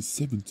what is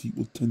 70?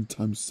 Well, 10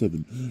 times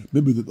 7.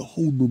 Remember that the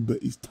whole number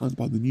is times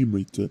by the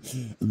numerator,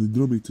 and the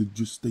denominator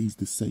just stays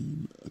the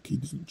same. Okay,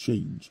 it doesn't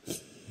change.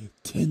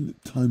 10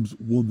 times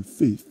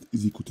 1/5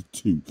 is equal to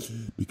 2,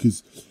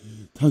 because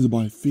times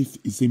by a fifth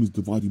is the same as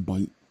dividing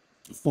by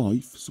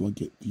 5, so I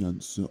get the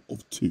answer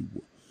of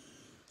 2.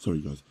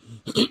 Sorry, guys.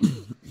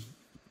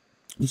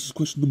 This is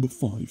question number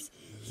 5.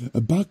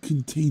 A bag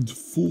contains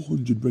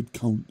 400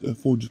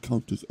 400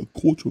 counters. A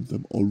quarter of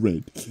them are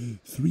red.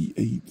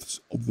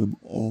 3/8 of them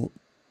are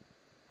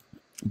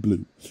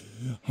blue.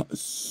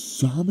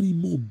 So how many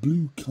more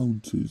blue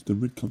counters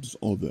than red counters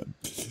are there?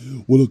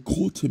 Well, a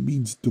quarter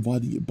means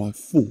dividing it by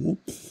 4.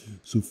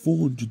 So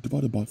 400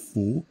 divided by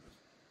 4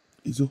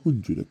 is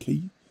 100,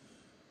 okay?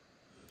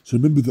 So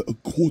remember that a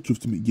quarter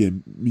of something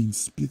again means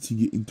splitting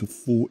it into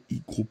 4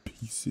 equal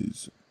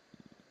pieces.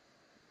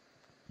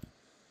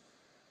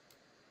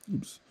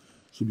 Oops,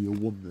 should be a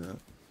 1 there.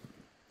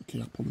 Okay,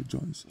 I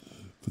apologise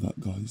for that,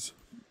 guys.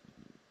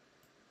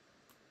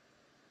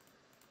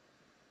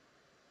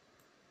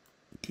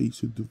 Okay,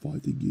 so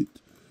dividing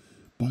it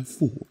by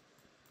 4.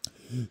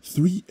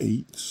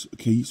 3/8,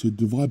 okay, so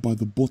divide by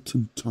the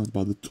bottom times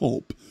by the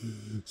top.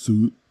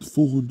 So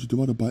 400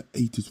 divided by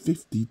 8 is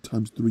 50,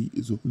 times 3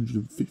 is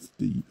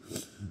 150.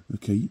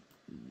 Okay,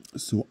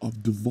 so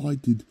I've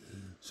divided,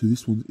 so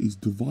this one is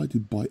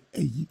divided by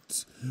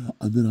 8,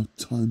 and then I've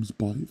times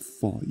by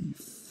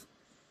 5.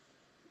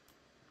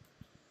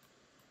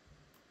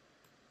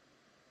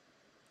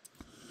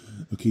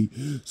 Okay,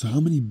 so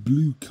how many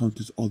blue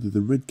counters are there?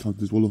 The red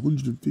counters, well,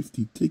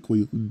 150, take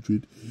away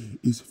 100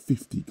 is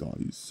 50,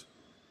 guys.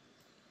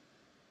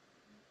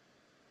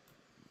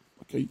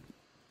 Okay.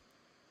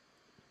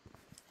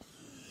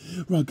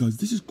 Right, guys,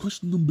 this is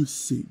question number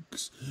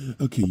 6.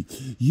 Okay,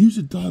 use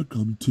a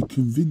diagram to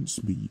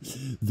convince me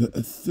that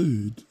a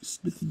third,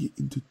 splitting it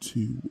into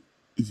 2,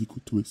 is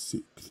equal to a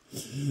sixth.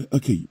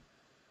 Okay,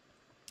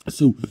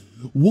 so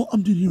what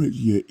I'm doing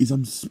here is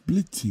I'm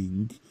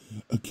splitting,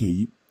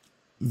 okay,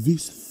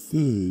 this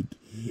third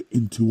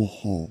into a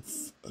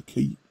half,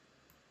 okay?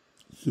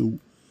 So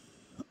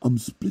I'm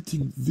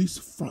splitting this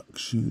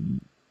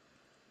fraction,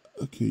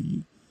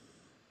 okay?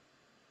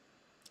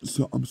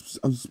 So I'm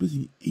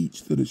splitting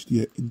each third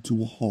actually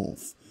into a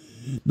half.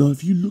 Now,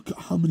 if you look at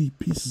how many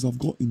pieces I've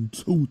got in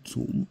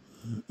total,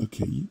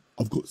 okay,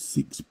 I've got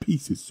 6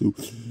 pieces. So,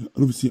 and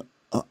obviously,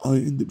 I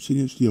end up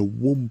shading actually a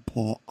 1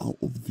 part out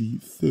of the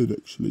third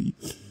actually.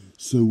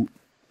 So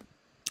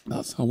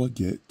That's how I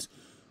get,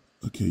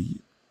 okay,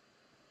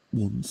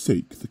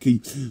 1/6.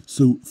 Okay,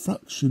 so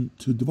fraction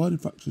to divide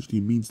and fraction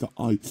scheme means that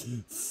I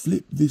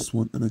flip this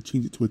one and I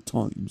change it to a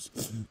times.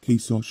 Okay,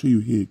 so I'll show you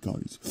here,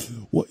 guys.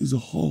 What is a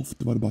half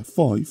divided by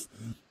 5?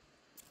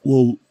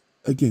 Well,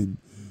 again,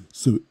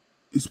 so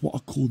it's what I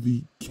call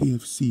the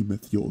KFC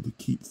method, or the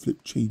keep,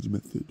 flip, change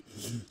method.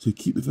 So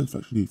keep the first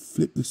fraction here,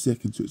 flip the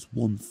second, so it's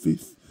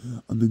 1/5,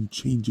 and then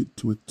change it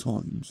to a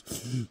times.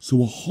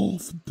 So a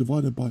half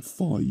divided by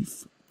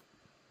 5,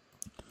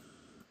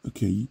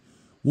 okay,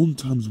 1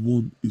 times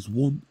 1 is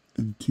 1,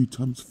 and 2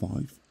 times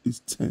 5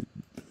 is 10.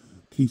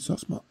 Okay, so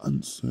that's my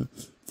answer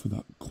for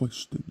that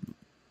question.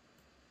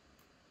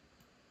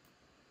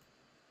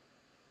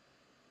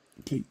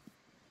 Okay.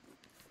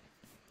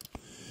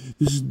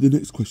 This is the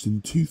next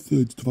question.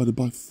 2/3 divided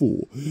by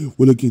 4.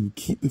 Well, again,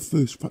 keep the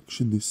first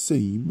fraction the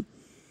same,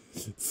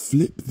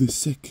 flip the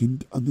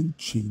second, and then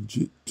change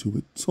it to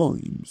a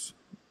times.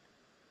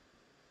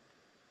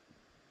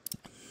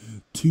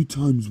 2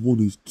 times 1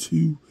 is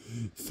 2.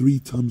 3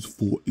 times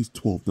 4 is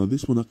 12. Now,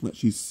 this one I can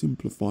actually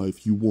simplify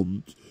if you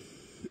want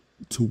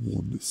to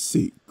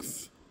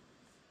 1/6.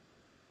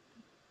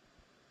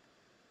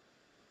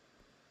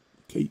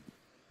 Okay.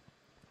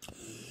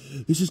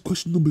 This is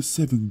question number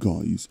 7,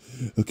 guys.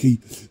 Okay,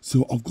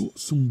 so I've got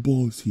some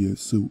bars here.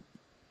 So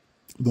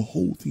the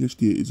whole thing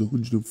actually is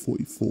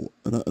 144,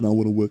 and I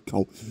want to work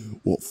out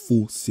what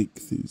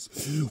 4/6 is.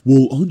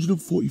 Well,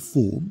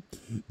 144,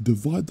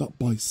 divide that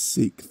by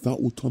 6.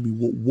 That will tell me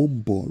what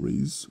 1 bar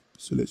is.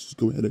 So let's just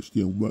go ahead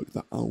actually and work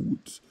that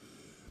out.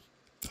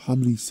 How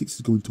many 6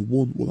 is going to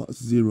 1? Well,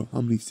 that's 0.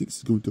 How many 6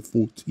 is going to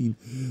 14?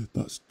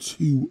 That's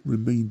 2,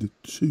 remainder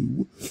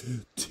 2.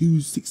 2,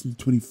 6, and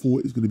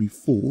 24 is going to be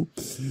 4.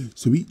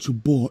 So each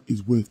bar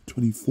is worth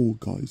 24,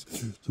 guys.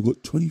 So I've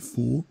got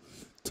 24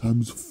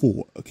 times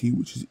 4, okay,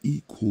 which is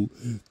equal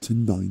to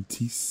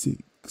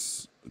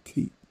 96.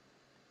 Okay,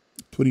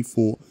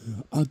 24,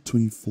 add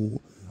 24,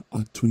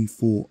 add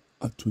 24,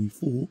 add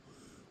 24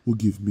 will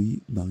give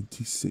me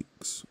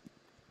 96.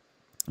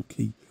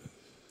 Okay.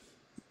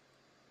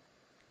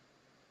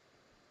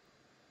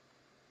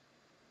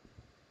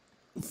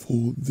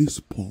 For this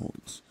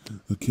part,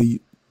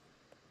 okay.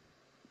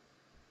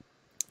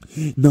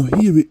 Now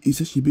here it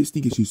is actually a bit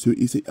sneaky, so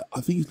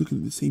I think it's looking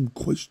at the same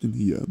question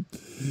here.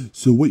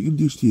 So what you can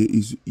do here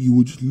is you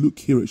would just look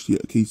here actually.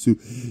 Okay, so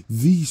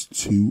these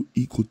two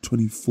equal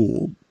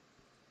 24,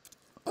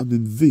 and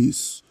then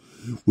this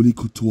will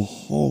equal to a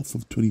half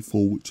of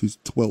 24, which is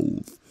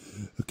 12.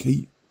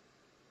 Okay.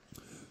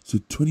 So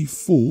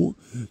 24.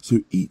 So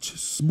each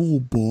small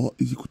bar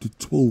is equal to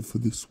 12 for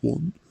this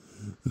one.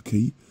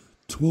 Okay.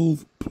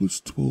 12 plus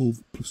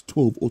 12 plus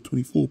 12, or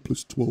 24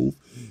 plus 12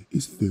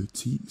 is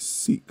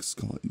 36,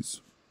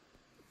 guys.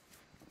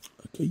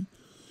 Okay.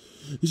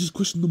 This is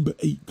question number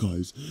 8,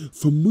 guys.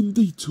 From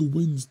Monday to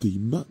Wednesday,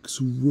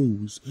 Max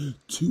rows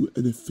 2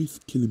 1/5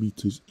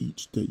 kilometers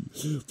each day.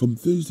 From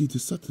Thursday to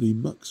Saturday,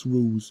 Max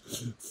rows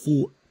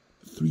 4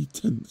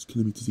 3/10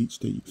 kilometers each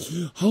day.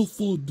 How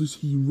far does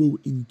he row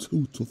in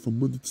total from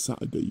Monday to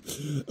Saturday?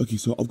 Okay,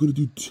 so I'm going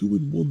to do 2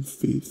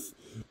 1/5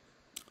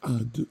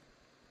 add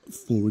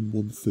 4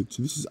 1/3.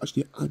 So this is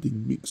actually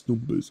adding mixed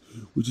numbers,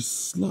 which is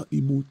slightly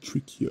more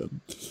trickier.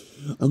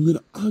 I'm going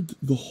to add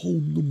the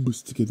whole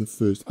numbers together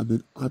first, and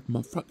then add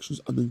my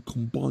fractions, and then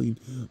combine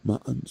my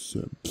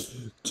answer.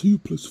 2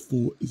 plus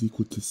 4 is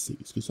equal to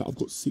 6. Okay, so I've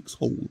got 6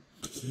 whole.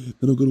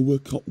 Then I'm going to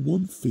work out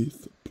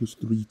 1/5 plus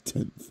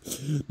 3/10.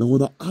 Now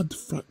when I add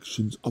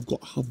fractions, I've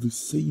got to have the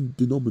same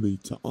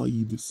denominator,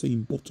 i.e. the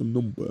same bottom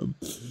number.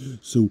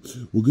 So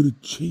we're going to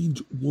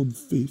change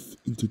 1/5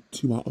 into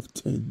 2 out of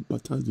 10 by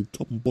times the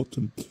top and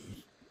bottom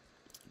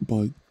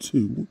by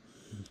 2.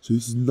 So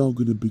this is now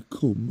going to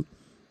become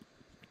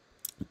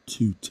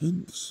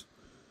 2/10.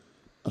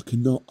 I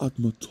can now add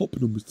my top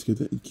numbers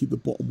together and keep the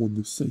bottom one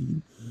the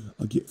same.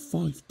 I get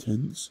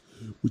 5/10,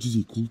 which is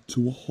equal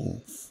to a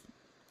half.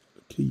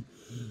 Okay,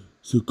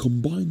 so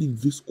combining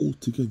this all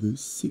together,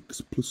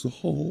 6 plus a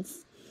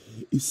half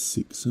is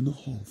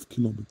 6.5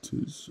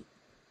 kilometers.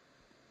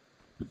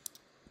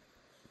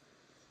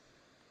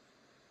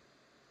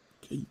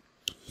 Okay,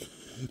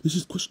 this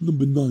is question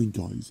number 9,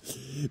 guys.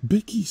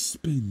 Becky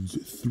spends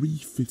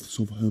 3/5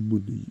 of her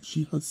money.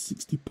 She has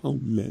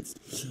 £60 left.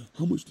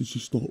 How much did she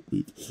start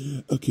with?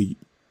 Okay,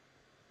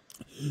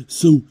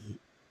 so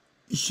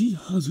she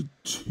has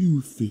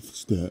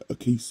 2/5 there.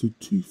 Okay, so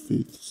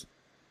 2/5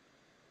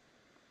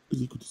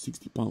 is equal to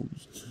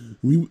 £60.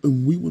 We want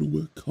to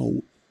work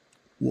out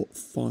what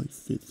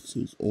 5/5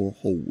 is, or a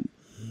whole.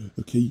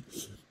 Okay,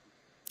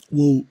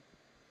 well,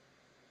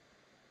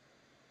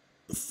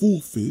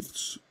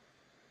 4/5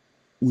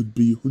 would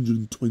be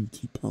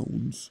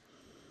 £120.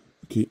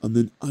 Okay, and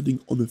then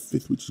adding on a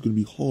fifth, which is going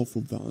to be half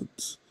of that,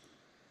 it's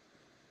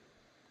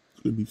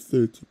going to be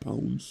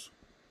 £30.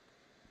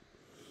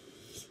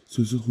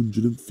 So it's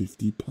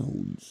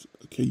 £150.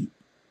 Okay.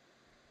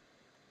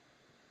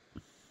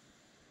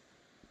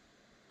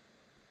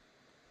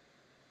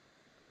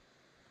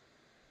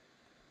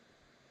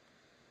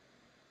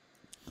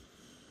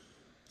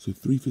 So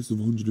 3/5 of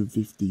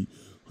 150.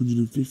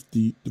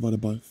 150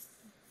 divided by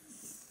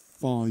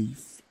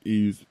 5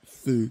 is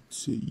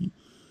 30.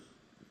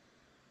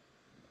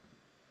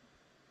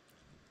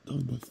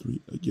 Divided by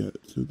 3. Yeah,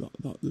 so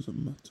that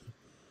doesn't matter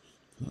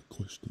for that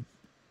question.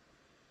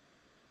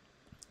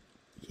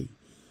 Okay.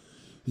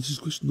 This is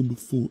question number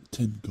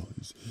 10,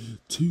 guys.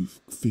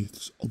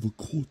 2/5 of a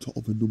quarter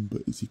of a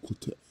number is equal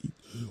to 8.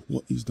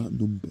 What is that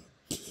number?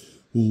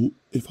 Well,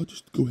 if I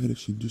just go ahead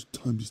and just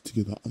times this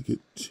together, I get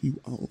 2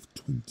 out of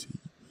 20,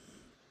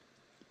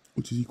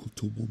 which is equal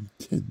to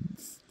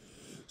 1/10.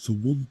 So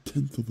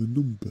 1/10 of a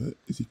number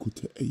is equal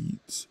to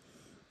 8.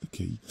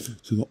 Okay,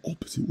 so the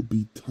opposite would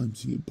be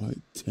timesing it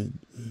by 10.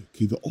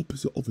 Okay, the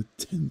opposite of a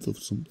tenth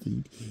of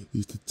something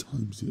is to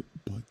times it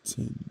by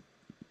 10.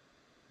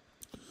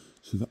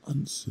 So the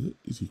answer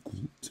is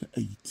equal to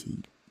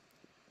 80.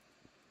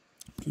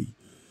 Okay.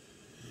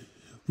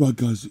 Right,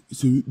 guys,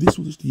 so this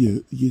one's just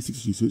year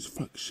 6, so it's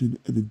fraction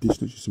and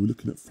addition, actually. So we're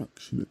looking at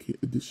fraction, okay,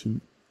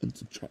 addition and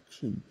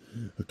subtraction.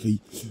 Okay,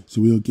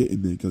 so we are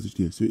getting there, guys,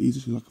 actually. So it is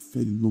actually like a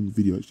fairly long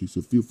video, actually,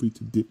 so feel free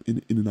to dip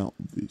in and out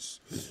of this.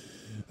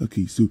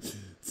 Okay, so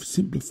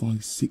simplify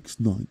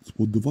 6/9.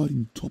 Well,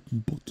 dividing top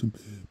and bottom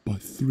by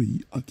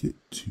 3, I get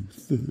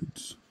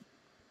 2/3.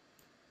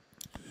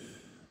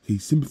 Okay,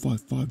 simplify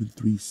 5 and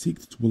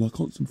 3/6. Well, I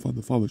can't simplify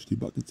the 5 actually,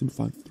 but I can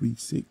simplify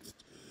 3/6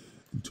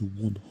 into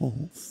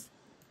 1/2.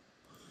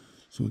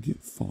 So I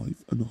get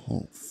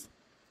 5.5.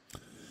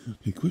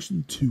 Okay,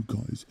 question 2,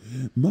 guys.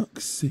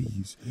 Max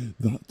says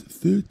that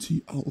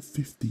 30 out of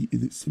 50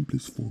 in its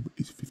simplest form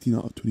is 15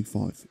 out of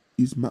 25.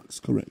 Is Max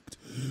correct?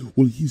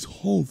 Well, he's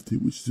halved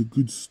it, which is a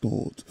good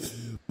start,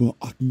 but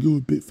I can go a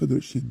bit further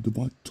actually and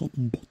divide top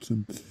and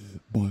bottom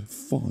by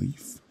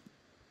 5.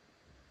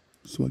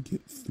 So I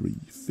get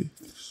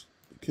 3/5.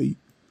 Okay?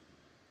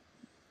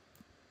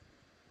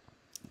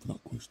 For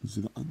that question,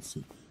 so the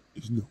answer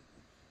is no.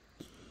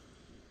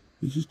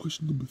 This is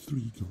question number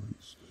 3,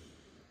 guys.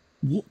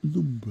 What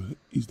number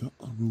is the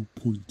arrow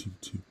pointing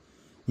to?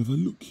 Well, if I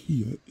look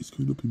here, it's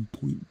going up in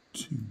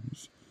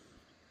 0.2s.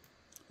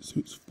 So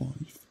it's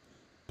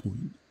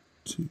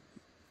 5.2.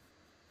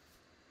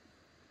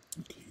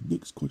 Okay,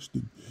 next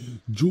question.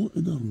 Draw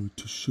an arrow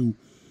to show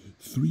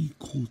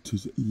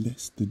 3/4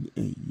 less than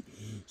A.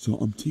 So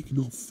I'm taking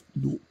off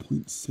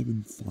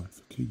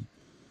 0.75, okay?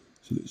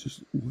 So let's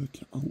just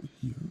work it out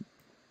here.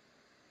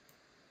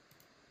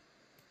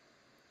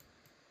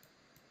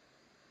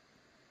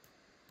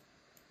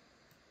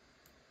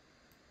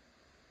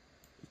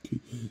 Okay,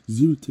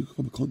 0 take off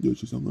 5, I can't do it,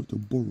 so I'm going to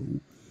have to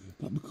borrow.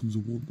 That becomes a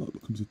 1, that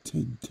becomes a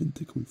 10. 10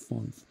 take away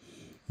 5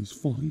 is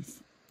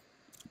 5.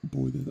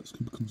 Borrow there, that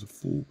becomes a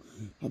 4.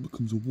 That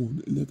becomes a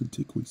 1. 11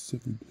 take away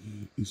 7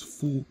 is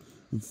 4.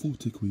 And 4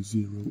 take away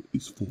 0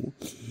 is 4.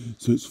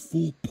 So it's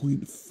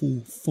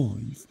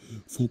 4.45.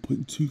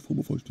 4.2,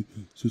 4.5.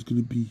 So it's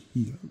going to be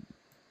here.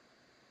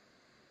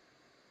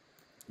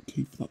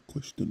 Okay, for that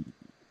question.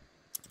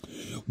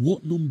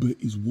 What number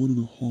is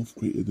 1.5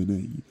 greater than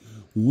A?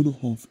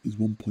 1.5 is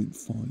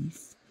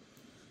 1.5.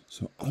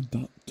 So add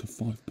that to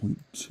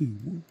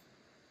 5.2.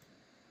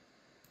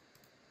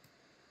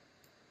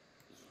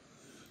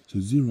 So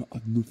 0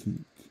 add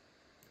nothing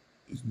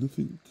is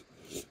nothing.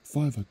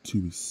 5 add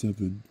 2 is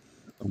 7.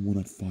 And 1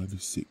 add 5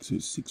 is 6. So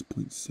it's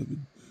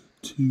 6.7.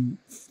 2,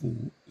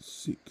 4,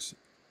 6.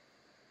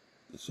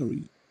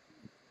 Sorry.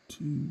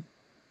 2.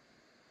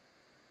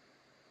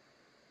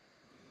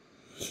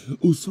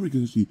 Oh, sorry,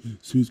 guys. Actually,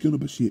 so it's going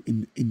up actually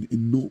in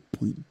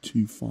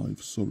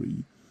 0.25.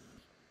 Sorry.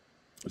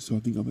 So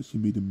I think I've actually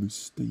made a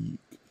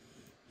mistake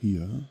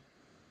here.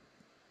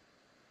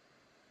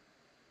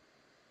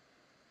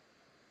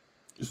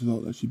 So that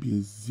would actually be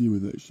a 0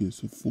 there actually.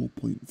 So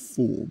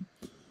 4.4,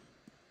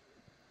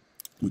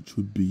 which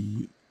would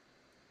be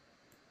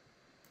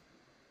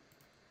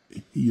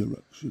here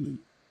actually,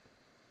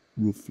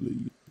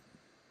 roughly.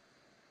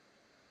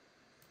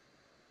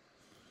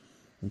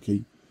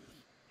 Okay.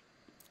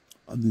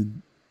 And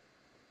then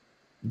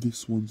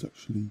this one's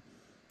actually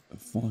a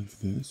 5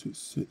 there, so it's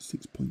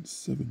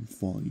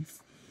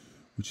 6.75,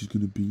 which is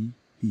going to be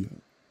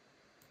here.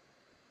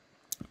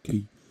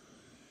 Okay.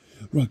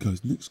 Right,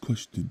 guys, next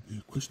question.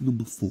 Question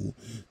number 4.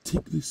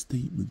 Take the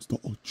statements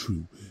that are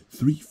true.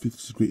 3/5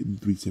 is greater than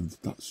 3/7.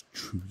 That's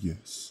true,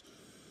 yes.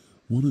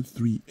 1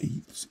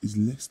 3/8 is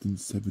less than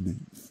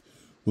 7/8.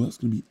 Well, that's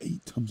going to be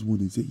 8 times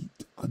 1 is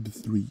 8. Add the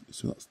 3,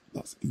 so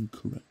that's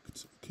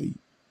incorrect. Okay.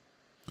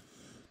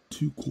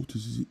 2/4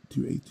 is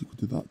 2/8 equal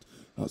to that.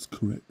 That's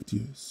correct,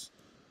 yes.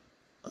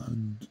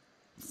 And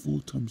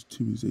 4 times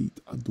 2 is 8.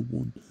 Add the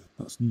 1.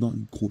 That's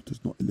 9/4,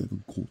 not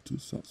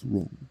 11/4. That's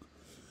wrong.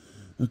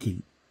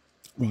 Okay.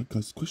 Right,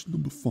 guys. Question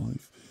number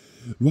 5.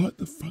 Write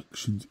the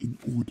fractions in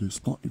order,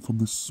 starting from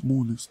the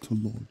smallest to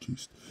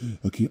largest.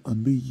 Okay, I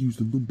may use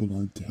the number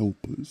line to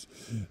help us.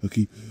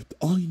 Okay,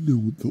 I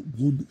know that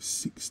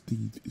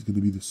 1/16 is going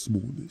to be the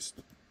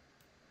smallest.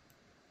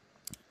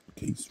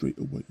 Okay, straight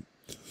away.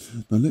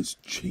 Now let's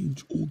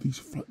change all these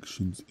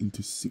fractions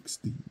into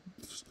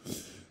 16ths.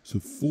 So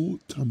 4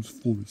 times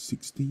 4 is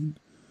 16.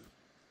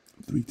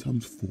 3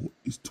 times 4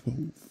 is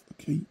 12,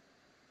 okay?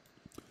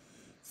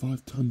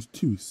 5 times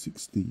 2 is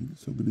 16,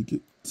 so I'm going to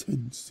get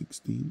 10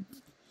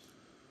 16th.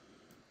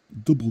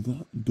 Double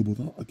that and double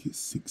that, I get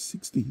 6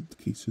 16th.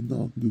 Okay, so now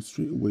I can go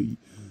straight away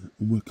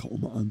and work out all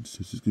my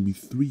answers. It's going to be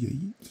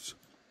 3 8,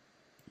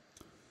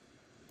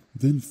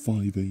 then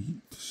 5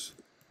 8,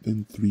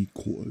 then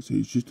 3/4. So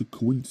it's just a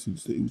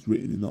coincidence that it was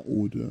written in that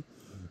order.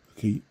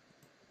 Okay,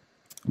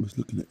 I was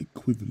looking at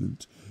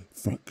equivalent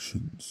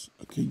fractions.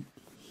 Okay,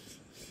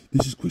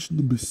 this is question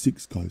number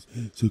 6, guys.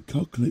 So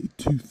calculate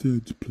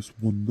 2/3 plus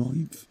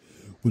 1/9.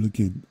 Well,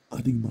 again,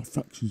 adding my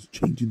fractions,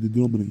 changing the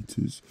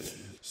denominators.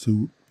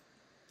 So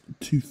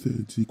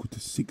 2/3 is equal to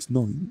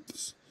 6/9.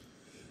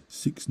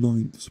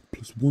 6/9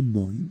 plus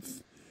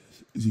 1/9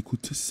 is equal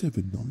to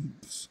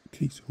 7/9.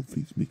 Okay, so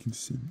hopefully it's making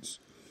sense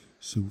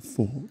so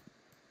far.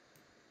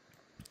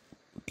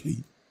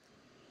 Okay.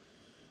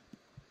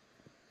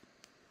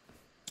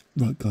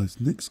 Right, guys,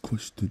 next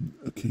question.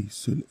 Okay,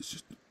 so let's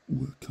just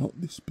work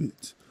out this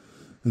bit.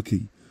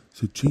 Okay,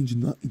 so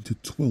changing that into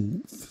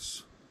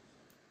 12ths.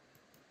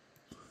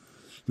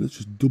 Let's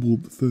just double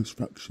the first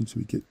fraction so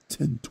we get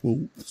 10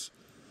 12ths.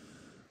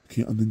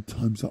 Okay, and then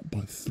times that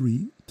by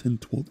 3. 10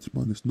 12ths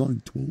minus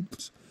 9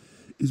 12ths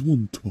is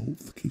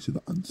 1/12. Okay, so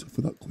the answer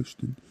for that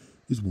question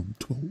is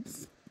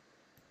 1/12.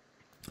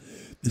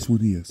 This one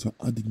here, so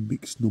adding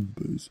mixed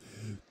numbers.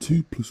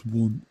 2 plus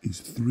 1 is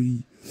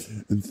 3,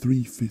 and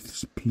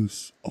 3/5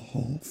 plus a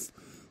half.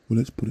 Well,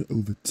 let's put it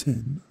over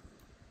 10.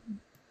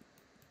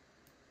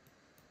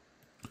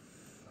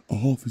 A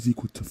half is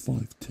equal to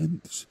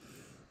 5/10.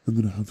 I'm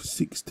going to have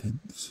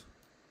 6/10,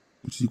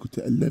 which is equal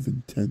to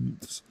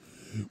 11/10,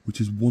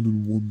 which is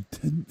 1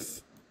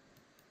 1/10.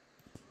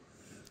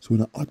 So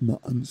when I add my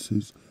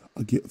answers,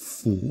 I get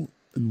 4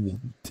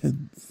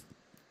 1/10.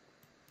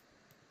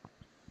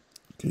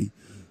 Okay,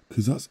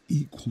 because that's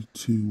equal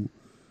to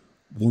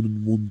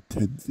 1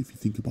 1/10 if you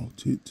think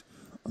about it,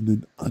 and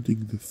then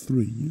adding the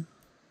 3.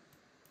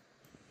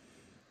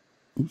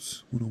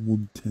 Oops, 1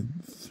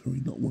 1/10. Sorry,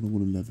 not 1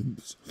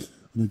 1/11,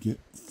 and I get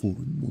 4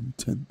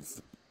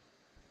 1/10.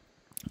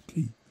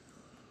 Okay.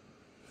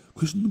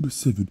 Question number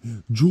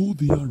 7. Draw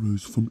the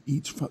arrows from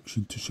each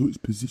fraction to show its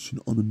position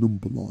on a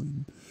number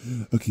line.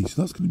 Okay, so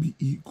that's going to be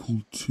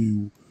equal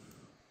to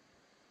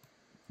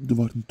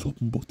dividing top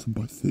and bottom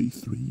by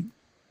 33.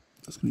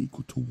 That's going to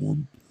equal to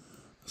 1.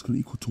 That's going to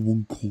equal to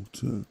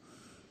 1/4.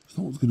 So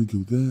that one's going to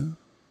go there.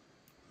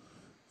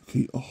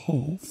 Okay, a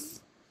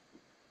half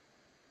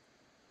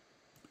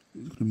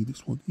is going to be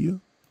this one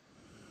here.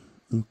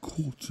 And a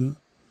quarter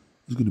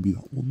is going to be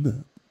that one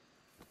there.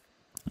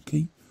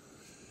 Okay.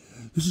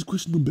 This is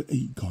question number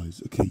 8,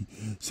 guys. Okay,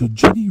 so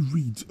Jenny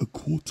reads a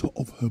quarter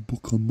of her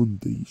book on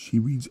Monday. She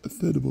reads a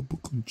third of her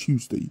book on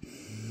Tuesday.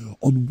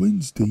 On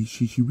Wednesday,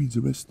 she reads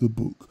the rest of the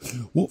book.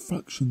 What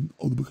fraction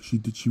of the book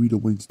did she read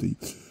on Wednesday?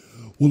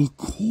 Well, a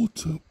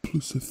quarter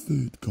plus a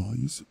third,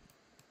 guys,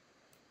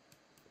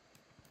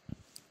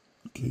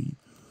 okay,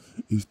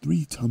 is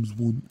 3 times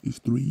 1 is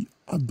 3.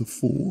 Add the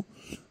 4.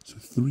 So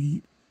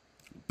 3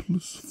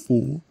 plus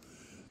 4.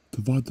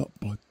 Divide that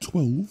by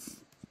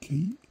 12.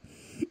 Okay,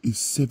 is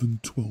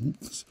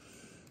 7/12.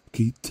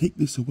 Okay, take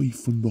this away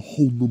from the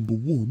whole number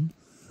 1,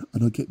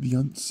 and I get the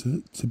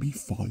answer to be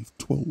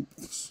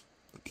 5/12.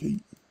 Okay,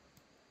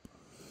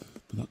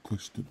 for that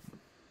question.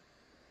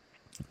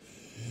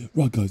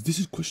 Right, guys, this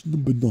is question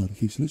number 9.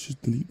 Okay, so let's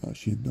just delete that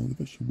actually, and now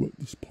let's actually work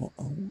this part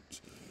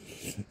out.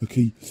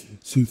 Okay,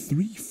 so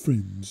 3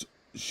 friends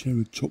share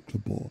a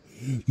chocolate bar.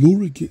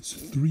 Laura gets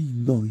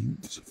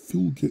 3/9,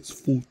 Phil gets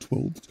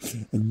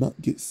 4/12, and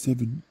Matt gets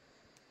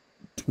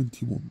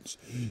 7/21.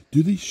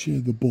 Do they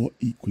share the bar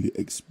equally?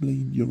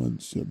 Explain your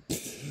answer.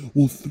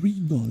 Well,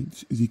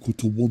 3/9 is equal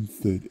to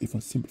 1/3 if I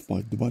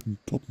simplify, dividing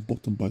top and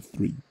bottom by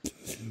 3.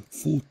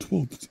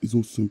 4/12 is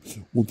also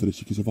 1/3,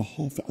 because if I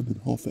half it and then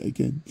half it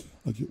again,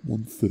 I get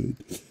 1/3.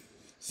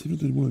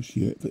 7/21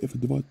 here, if I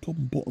divide top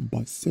and bottom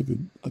by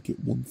 7, I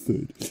get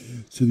 1/3.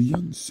 So the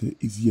answer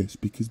is yes,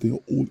 because they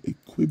are all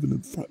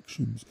equivalent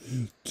fractions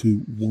to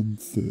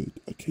 1/3.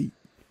 Okay.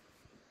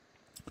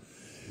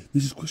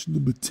 This is question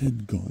number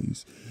 10,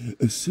 guys.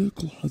 A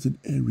circle has an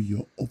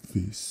area of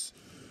this.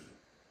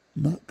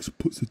 Max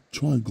puts a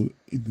triangle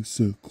in the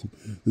circle.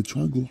 The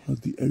triangle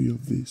has the area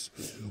of this.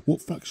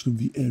 What fraction of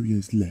the area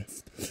is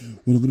left?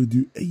 Well, I'm going to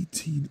do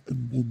 18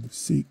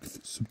 1/6,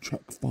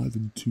 subtract 5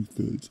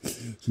 2/3.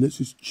 So let's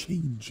just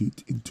change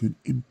it into an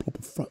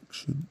improper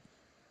fraction.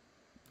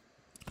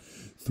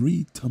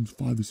 3 times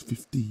 5 is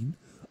 15.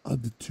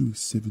 Add the 2 is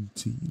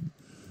 17.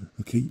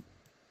 Okay.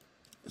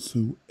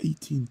 So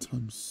 18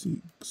 times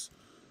 6,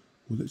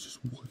 well, let's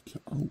just work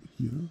it out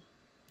here.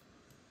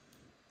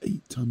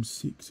 8 times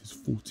 6 is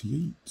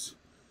 48,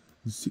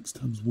 and 6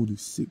 times 1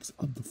 is 6,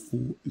 add the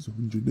 4 is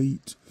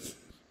 108,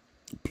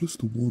 plus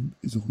the 1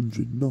 is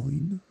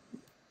 109,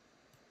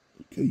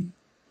 okay.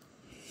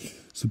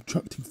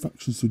 Subtracting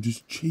fractions, so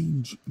just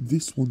change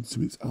this one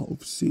so it's out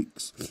of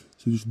 6,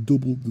 so just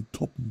double the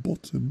top and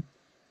bottom,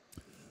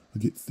 I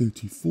get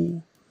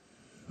 34,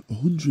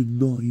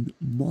 109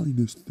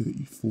 minus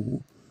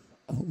 34,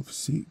 out of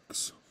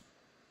 6.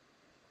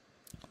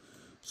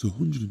 So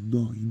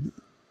 109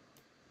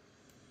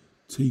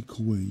 take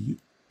away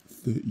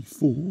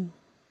 34.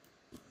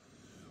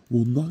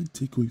 Well, 9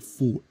 take away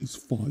 4 is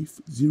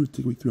 5. 0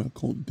 take away 3 I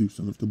can't do,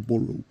 so I'm going to have to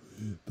borrow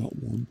that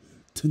one.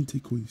 10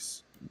 take away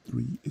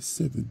 3 is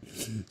 7.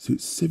 So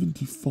it's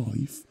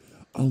 75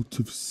 out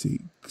of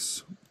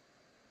 6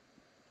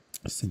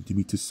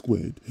 centimeters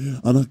squared.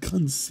 And I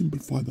can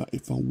simplify that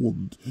if I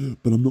want,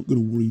 but I'm not going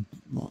to worry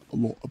a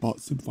lot about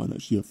simplifying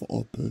that here for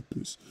our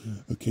purpose.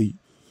 Okay,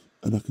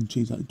 and I can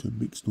change that into a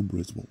mixed number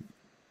as well.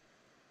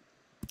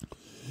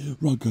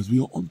 Right guys, we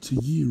are on to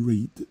year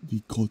 8,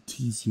 the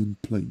Cartesian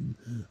plane.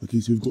 Okay,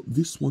 so we've got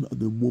this one and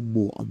then one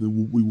more, and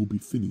then we will be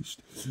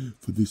finished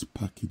for this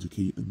package,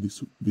 okay, and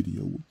this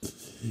video.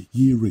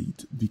 Year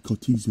 8, the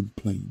Cartesian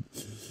plane.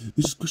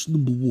 This is question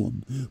number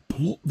 1.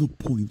 Plot the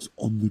points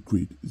on the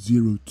grid,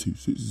 0, 2.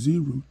 So it's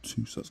 0,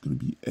 2, so that's going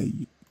to be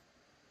A.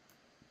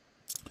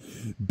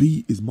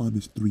 B is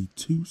minus 3,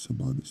 2, so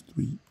minus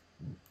 3.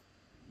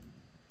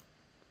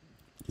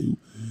 Okay.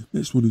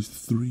 Next one is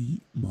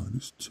 3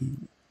 minus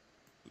 2.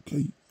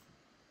 Okay.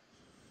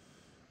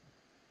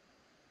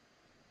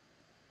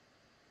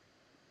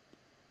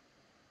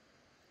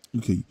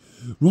 Okay,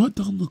 write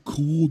down the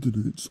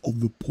coordinates of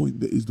the point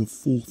that is the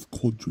 4th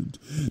quadrant.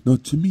 Now,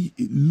 to me,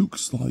 it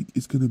looks like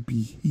it's going to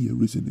be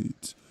here, isn't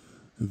it?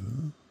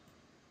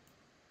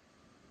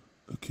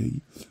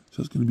 Okay,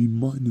 so that's going to be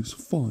minus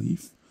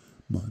 5,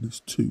 minus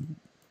 2.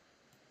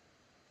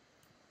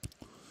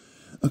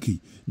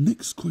 Okay,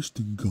 next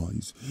question,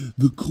 guys.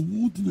 The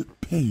coordinate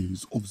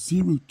pairs of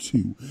 0,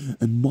 2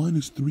 and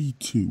minus 3,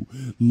 2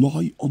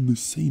 lie on the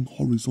same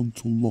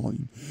horizontal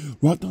line.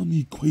 Write down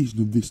the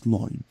equation of this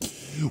line.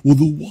 Well,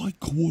 the y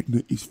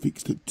coordinate is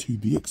fixed at 2.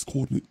 The x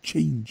coordinate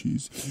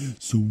changes.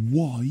 So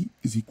y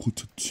is equal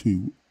to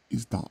 2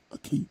 is that,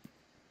 okay?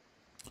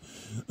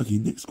 Okay,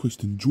 next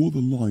question. Draw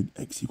the line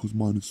x equals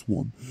minus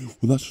 1.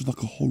 Well, that's just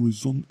like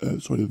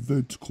a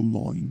vertical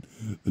line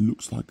that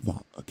looks like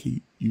that,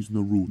 okay, using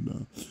a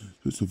ruler.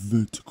 So it's a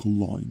vertical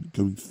line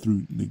going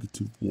through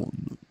negative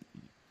 1.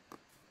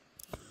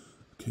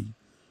 Okay,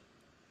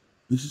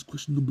 this is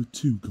question number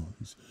 2,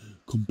 guys.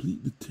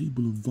 Complete the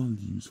table of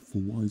values for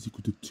y is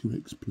equal to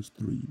 2x plus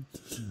 3.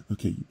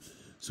 Okay,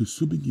 so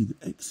subbing in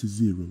x is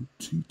 0,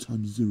 2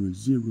 times 0 is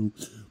 0,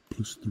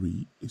 plus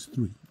 3 is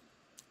 3.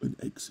 And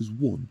x is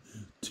 1,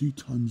 2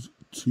 times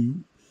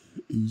 1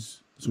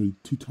 is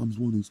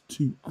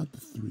 2, add the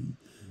 3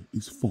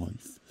 is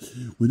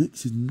 5. When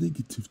x is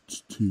negative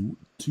 2,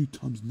 2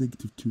 times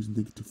negative 2 is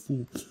negative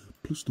 4,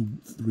 plus the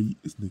 3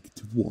 is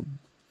negative 1.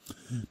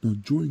 Now,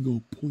 drawing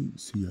our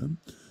points here,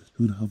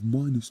 we're going to have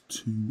minus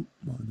 2,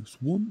 minus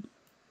 1,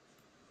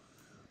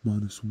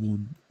 minus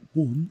 1,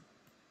 1,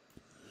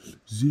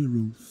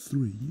 0,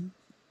 3,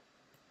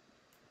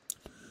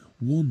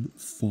 1,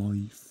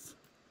 5,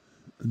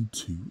 and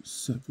 2,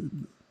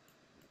 7.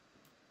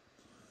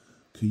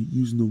 Okay,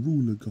 using the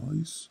ruler,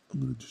 guys, I'm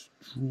going to just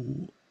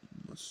draw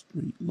a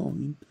straight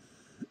line,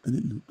 and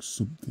it looks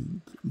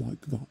something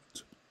like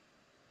that.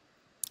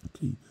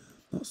 Okay,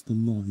 that's the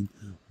line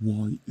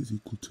y is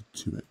equal to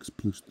 2x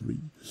plus 3.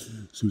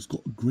 So it's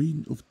got a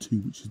gradient of 2,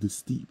 which is the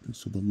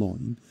steepness of the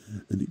line,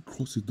 and it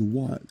crosses the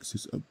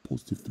y-axis at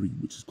positive 3,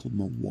 which is called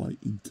my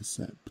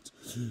y-intercept.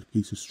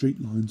 Okay, so straight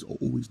lines are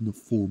always in the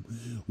form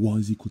y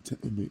is equal to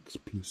mx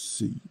plus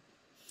c.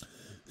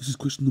 This is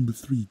question number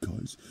 3,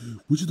 guys.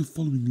 Which of the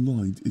following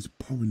lines is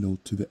parallel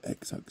to the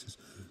x-axis?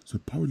 So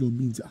parallel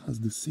means it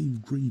has the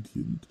same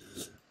gradient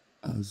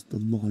as the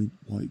line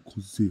y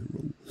equals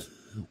 0.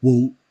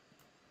 Well,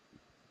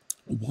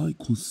 y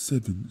equals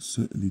 7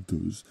 certainly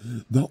does.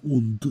 That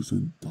one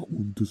doesn't, that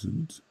one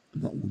doesn't,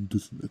 and that one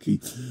doesn't, okay?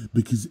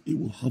 Because it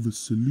will have a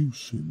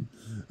solution,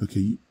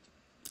 okay,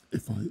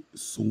 if I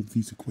solve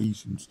these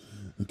equations,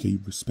 okay,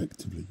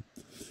 respectively.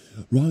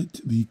 Write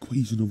the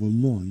equation of a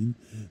line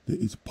that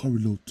is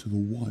parallel to the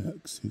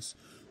y-axis.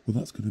 Well,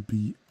 that's going to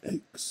be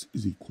x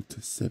is equal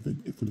to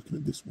 7 if we're looking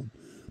at this one.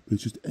 But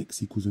it's just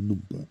x equals a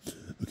number,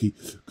 okay,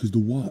 because the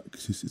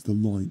y-axis is the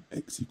line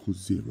x equals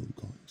 0,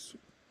 guys.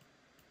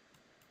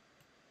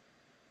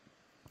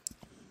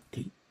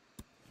 Okay.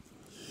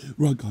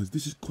 Right, guys,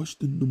 this is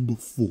question number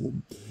 4.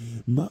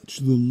 Match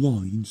the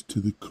lines to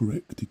the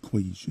correct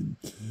equation.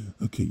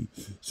 Okay,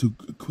 so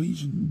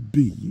equation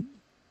B,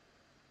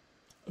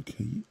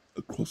 okay,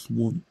 across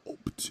 1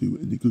 up 2,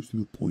 and it goes to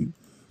the point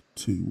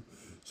 2.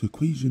 So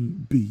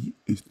equation B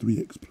is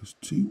 3x plus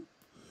 2.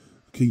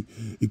 Okay,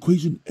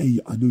 equation A,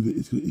 I know that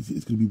it's going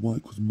to be y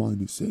equals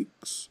minus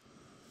x.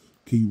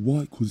 Okay,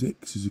 y equals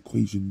x is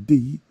equation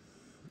D,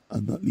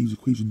 and that leaves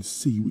equation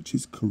C, which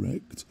is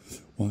correct,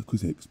 y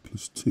equals x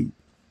plus 2.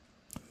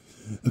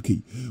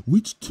 Okay,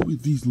 which two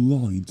of these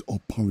lines are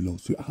parallel?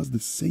 So it has the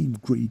same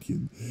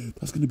gradient.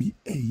 That's going to be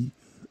A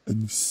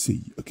and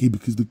C, okay,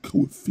 because the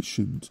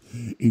coefficient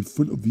in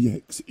front of the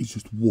x is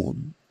just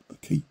 1,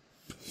 okay?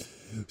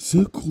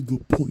 Circle the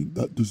point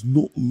that does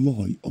not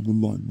lie on the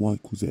line y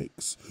equals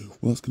x.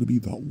 Well, that's going to be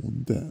that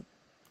one there,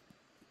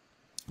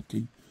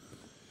 okay?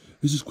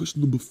 This is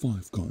question number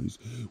 5, guys.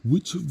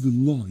 Which of the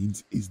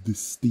lines is the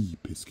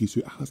steepest? Okay, so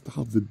it has to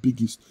have the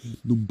biggest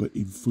number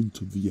in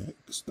front of the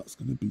x. That's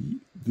going to be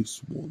this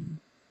one.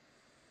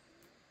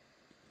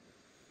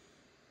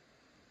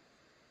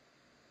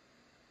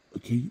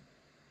 Okay.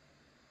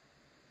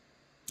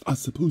 I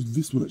suppose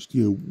this one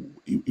actually,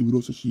 it would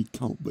also actually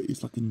count, but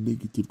it's like a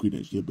negative grade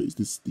actually, but it's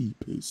the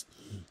steepest.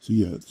 So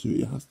yeah, so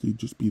it has to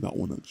just be that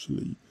one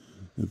actually.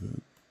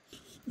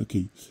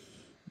 Okay.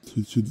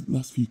 So the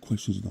last few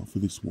questions now for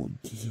this one.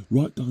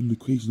 Write down an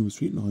equation of a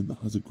straight line that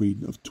has a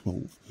gradient of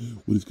 12.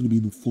 Well, it's going to be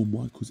in the form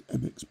y equals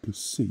mx plus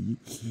c.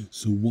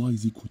 So y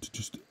is equal to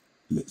just,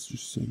 let's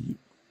just say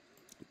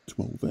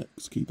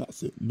 12x. Okay,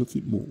 that's it.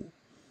 Nothing more.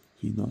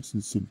 Okay, nice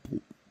and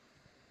simple.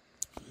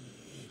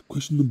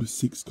 Question number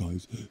 6,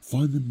 guys.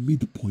 Find the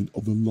midpoint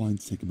of the line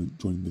segment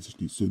joining this.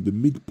 So the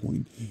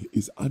midpoint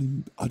is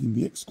adding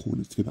the x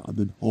coordinates together and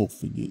then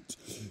halving it.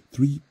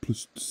 3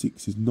 plus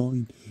 6 is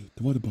 9,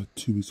 divided by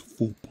 2 is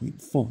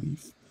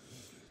 4.5.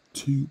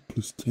 2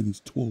 plus 10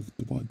 is 12,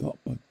 divide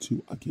that by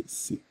 2, I get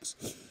 6.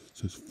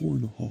 So it's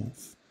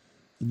 4.5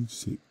 and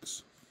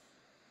 6.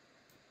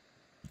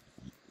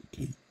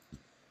 Okay.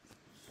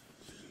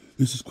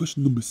 This is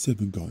question number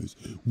 7, guys.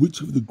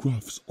 Which of the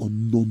graphs are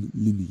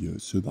non-linear?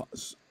 So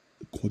that's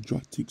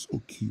quadratics or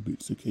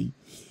cubics, okay?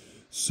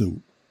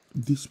 So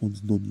this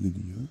one's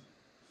non-linear.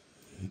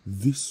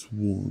 This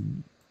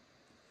one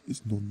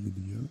is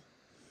non-linear.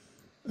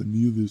 And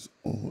the others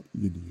are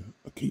linear,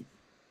 okay?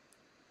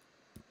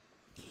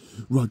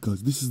 Right,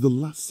 guys, this is the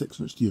last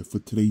section actually for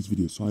today's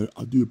video, so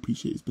I do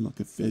appreciate it's been like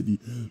a fairly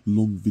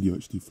long video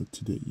actually for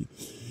today.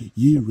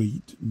 Year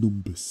 8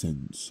 number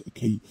sense,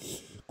 okay?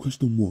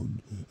 Question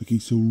 1, okay,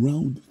 so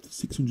round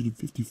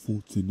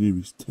 654 to the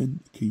nearest 10,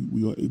 okay,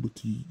 we are able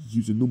to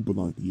use a number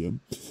line here.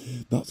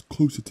 That's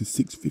closer to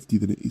 650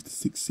 than it is to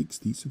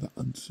 660, so the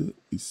answer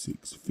is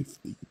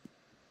 650.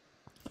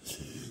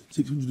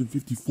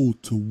 654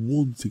 to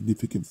one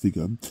significant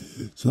figure,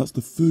 so that's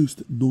the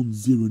first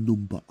non-zero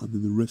number and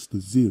then the rest are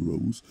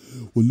zeros.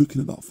 We're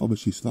looking at that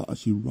Fabergé, so that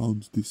actually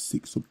rounds this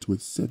 6 up to a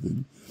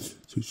 7,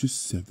 so it's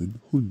just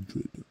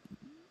 700.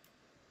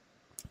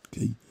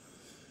 Okay,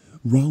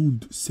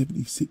 round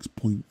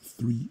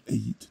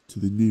 76.38 to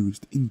the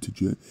nearest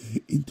integer.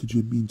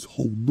 Integer means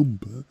whole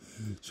number,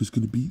 so it's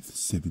going to be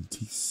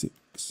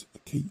 76.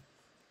 Okay.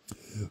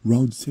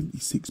 Round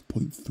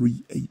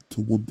 76.38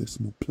 to one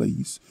decimal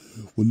place.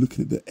 We're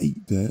looking at the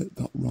 8 there,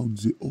 that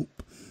rounds it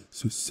up.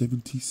 So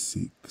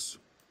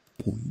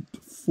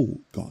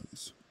 76.4,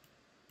 guys.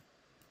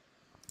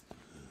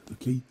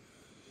 Okay,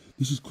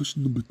 this is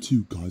question number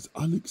 2, guys.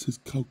 Alex has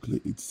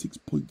calculated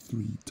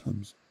 6.3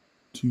 times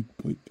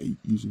 2.8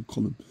 using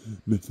column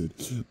method.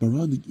 By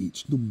rounding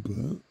each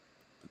number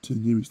to the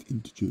nearest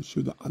integer,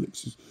 show that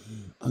Alex's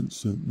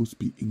answer must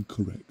be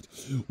incorrect.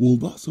 Well,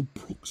 that's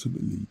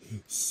approximately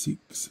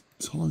 6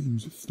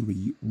 times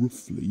 3,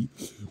 roughly,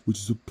 which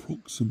is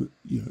approximate,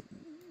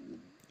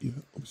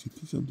 obviously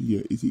 3 times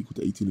is equal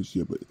to 18 this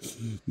year, but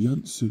the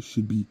answer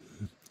should be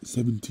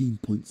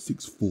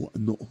 17.64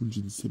 and not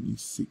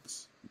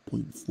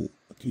 176.4,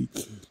 okay?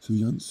 So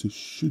the answer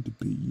should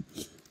be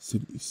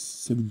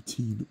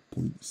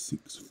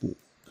 17.64,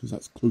 because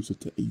that's closer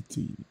to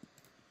 18.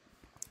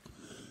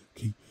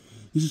 Okay,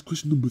 this is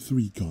question number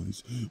 3,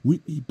 guys.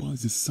 Whitney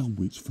buys a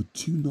sandwich for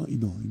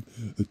 $2.99,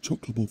 a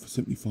chocolate bar for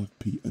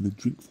 75p, and a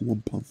drink for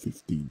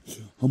 £1.15.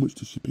 How much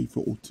does she pay for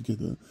it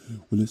altogether?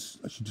 Well, let's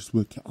actually just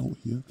work it out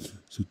here.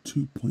 So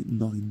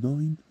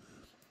 2.99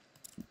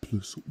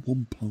 plus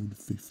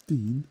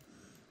 £1.15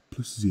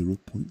 plus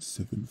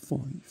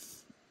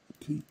 0.75.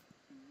 Okay,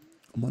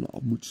 I might not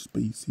have much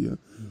space here,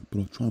 but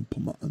I'll try and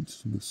put my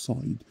answers on the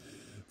side.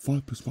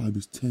 5 plus 5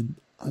 is 10,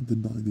 add the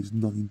 9 is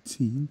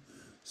 19.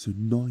 So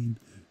 9,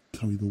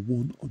 carry the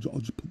 1, I'll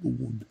just put the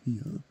 1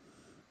 here,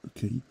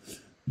 okay,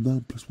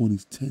 9 plus 1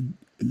 is 10,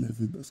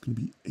 11, that's going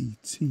to be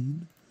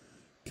 18,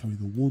 carry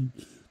the 1,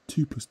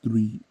 2 plus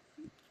 3,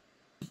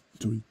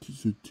 sorry,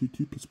 so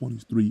 2 plus 1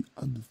 is 3,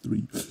 and the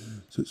 3,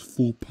 so it's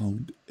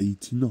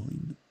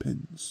 £4.89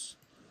 pence.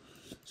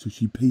 So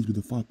she pays with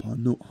a £5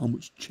 note. How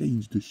much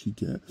change does she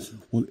get?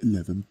 Well,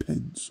 11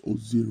 pence, or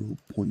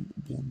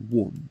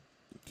 0.11,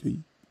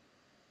 okay?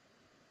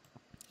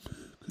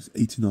 Because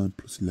 89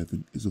 plus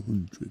 11 is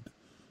 100.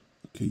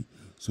 Okay,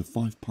 so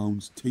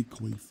 £5, take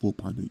away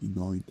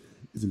 £4.89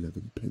 is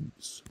 11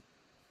 pence.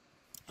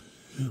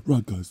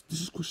 Right, guys, this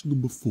is question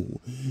number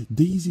 4.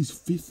 Daisy's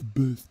 5th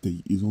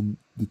birthday is on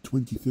the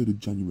 23rd of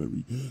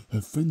January.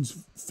 Her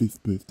friend's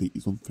 5th birthday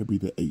is on February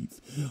the 8th.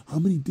 How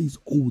many days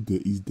older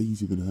is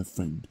Daisy than her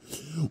friend?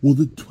 Well,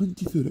 the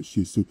 23rd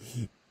actually, so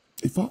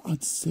if I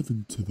add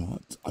 7 to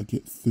that, I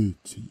get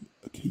 30.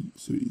 Okay,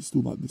 so it's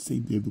still like the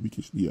same day of the week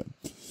actually, yeah.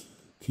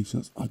 Okay, so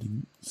that's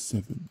adding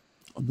 7.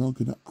 I'm now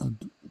going to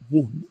add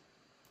 1.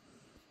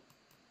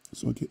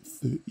 So I get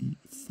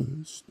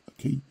 31st,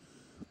 okay,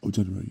 of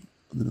January.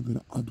 And then I'm going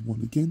to add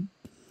 1 again.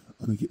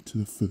 And I get to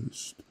the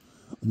 1st.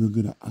 And then I'm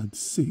going to add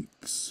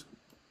 6.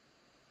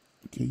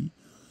 Okay.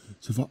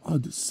 So if I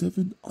add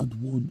 7,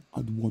 add 1,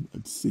 add 1,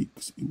 add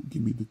 6, it will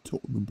give me the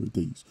total number of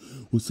days.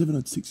 Well, 7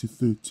 add 6 is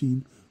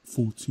 13,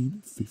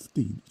 14,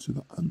 15. So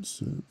the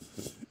answer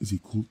is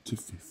equal to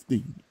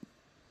 15.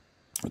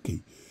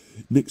 Okay,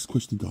 next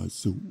question, guys.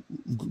 So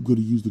we've got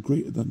to use the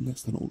greater than,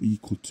 less than, or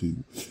equal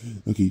to.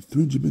 Okay,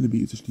 300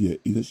 millimeters actually,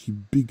 is actually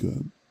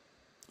bigger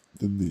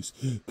than this,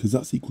 because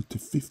that's equal to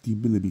 50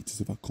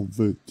 millimeters if I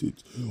convert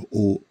it,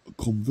 or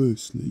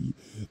conversely,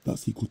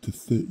 that's equal to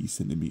 30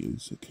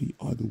 centimeters. Okay,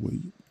 either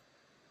way.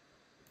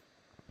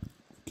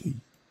 Okay.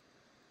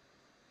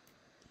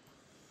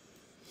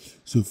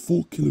 So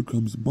 4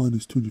 kilograms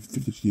minus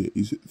 250 here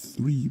is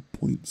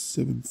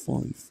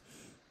 3.75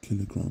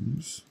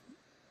 kilograms.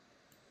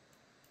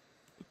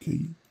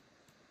 Okay.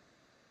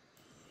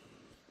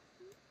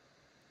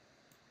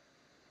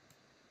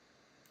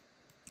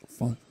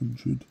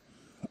 $500,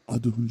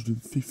 add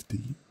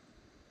 150.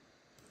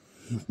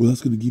 Well,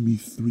 that's going to give me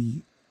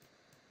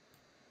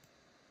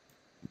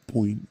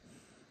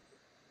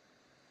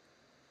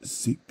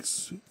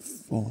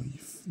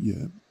 3.65,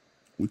 yeah,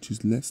 which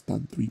is less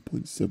than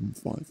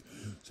 3.75.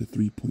 So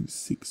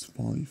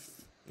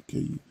 3.65,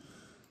 okay,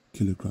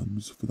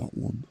 kilograms for that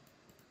one.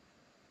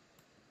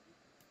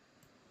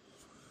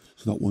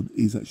 So that one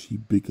is actually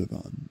bigger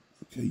than,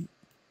 okay.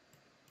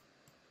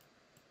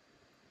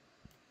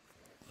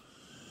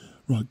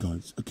 Right,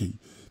 guys, okay,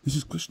 this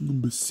is question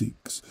number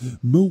 6.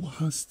 Mo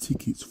has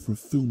tickets for a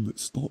film that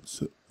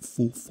starts at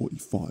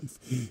 4:45.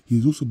 He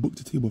has also booked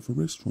a table for a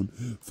restaurant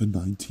for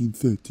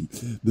 19:30.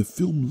 The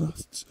film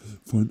lasts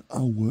for an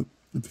hour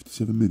and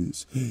 57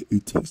 minutes.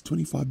 It takes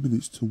 25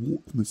 minutes to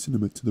walk from the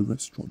cinema to the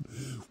restaurant.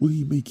 Will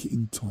he make it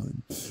in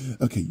time?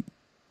 Okay,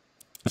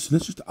 so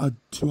let's just add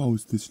 2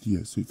 hours this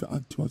year. So if I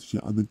add 2 hours this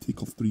year and then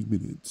take off 3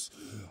 minutes,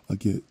 I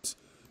get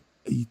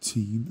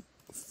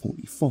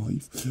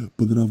 18:45.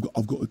 But then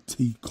I've got to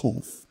take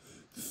off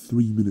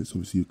 3 minutes,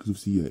 obviously, because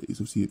obviously, yeah,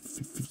 it's obviously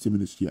 50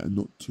 minutes here and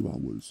not 2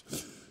 hours.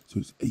 So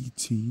it's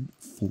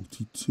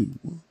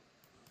 18:42.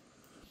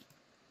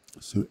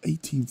 So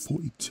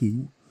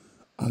 18:42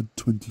 add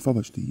 25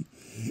 actually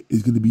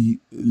is going to be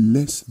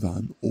less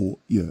than, or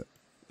yeah,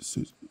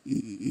 so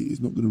it's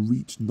not going to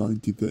reach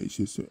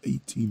 1930. So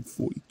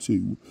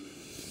 18:42.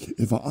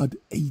 If I add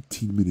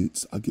 18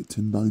 minutes, I get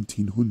to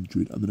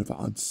 1900, and then if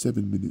I add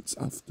 7 minutes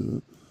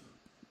after,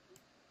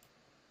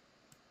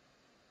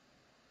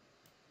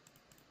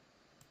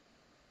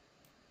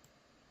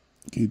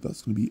 okay,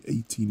 that's going to be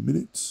 18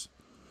 minutes.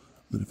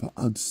 And then if I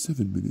add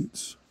 7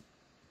 minutes,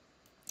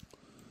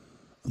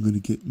 I'm going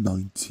to get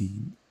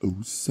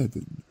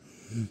 1907.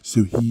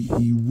 So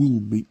he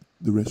will make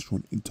the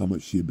restaurant in time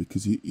next year,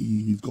 because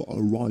he's got to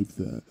arrive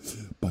there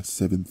by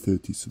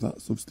 7:30. So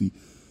that's obviously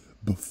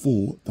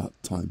before that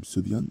time.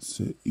 So the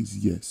answer is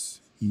yes,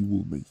 he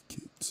will make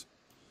it.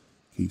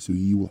 Okay, so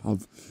he will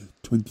have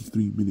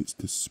 23 minutes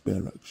to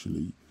spare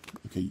actually.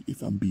 Okay,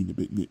 if I'm being a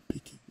bit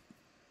nitpicky.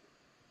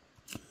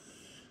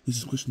 This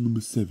is question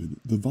number 7.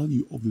 The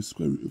value of the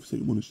square root of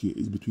 71 here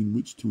is between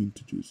which two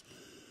integers?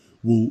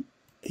 Well,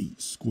 8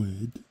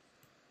 squared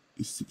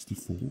is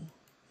 64,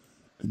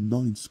 and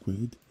 9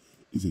 squared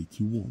is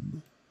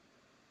 81.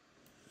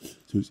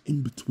 So it's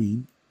in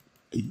between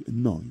 8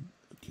 and 9,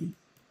 okay?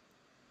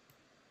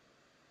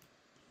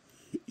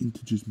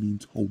 Integers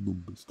means whole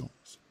numbers,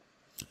 guys.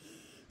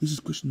 This is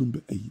question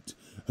number 8.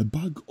 A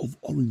bag of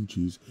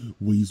oranges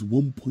weighs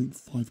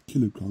 1.5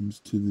 kilograms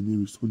to the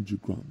nearest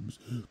 100 grams.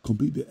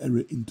 Complete the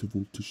error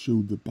interval to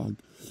show the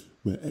bag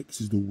where X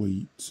is the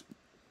weight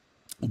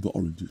of the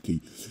oranges.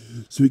 Okay,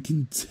 so it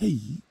can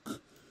take,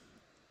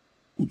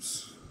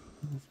 oops,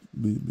 I've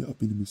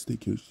made a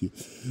mistake here.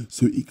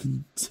 So it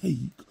can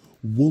take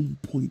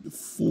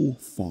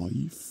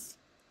 1.45,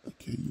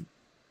 okay,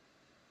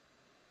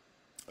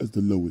 as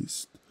the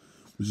lowest,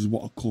 which is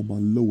what I call my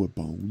lower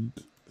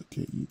bound.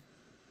 Okay,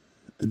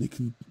 and it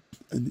can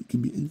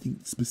be anything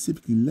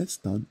specifically less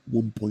than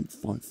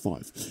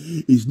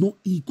 1.55. It's not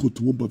equal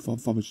to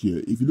 1.55 each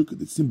year. If you look at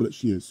the symbol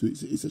each year, so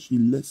it's actually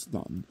less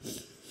than.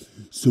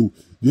 So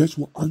the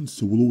actual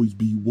answer will always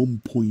be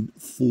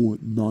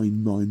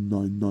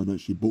 1.49999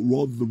 actually. But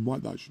rather than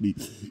write that actually,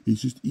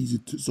 it's just easy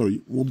to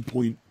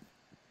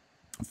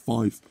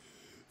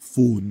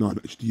 1.549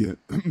 actually. Yeah,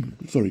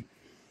 sorry.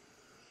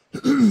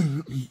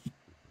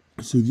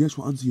 So the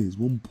actual answer here is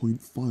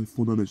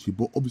 1.549 actually,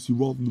 but obviously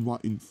rather than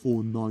writing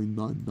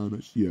 4999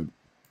 actually, yeah,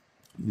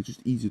 it's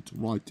just easier to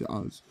write it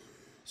as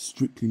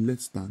strictly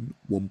less than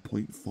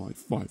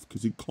 1.55,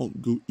 because it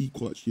can't go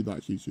equal actually that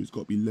actually, so it's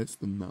got to be less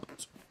than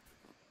that.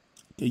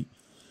 Okay.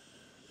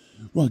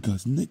 Right,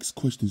 guys, next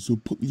question. So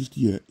put these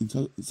here in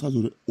size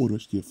of the order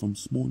actually from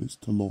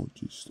smallest to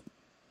largest.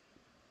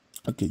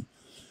 Okay.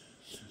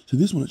 So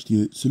this one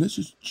actually, so let's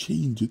just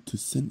change it to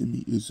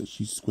centimeters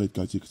actually squared,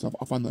 guys, because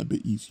I find that a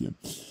bit easier.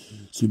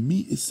 So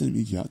meters,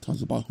 centimeters, yeah,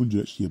 times it by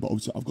 100 actually, but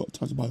obviously I've got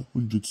times it by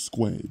 100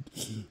 squared,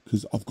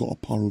 because I've got a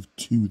power of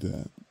 2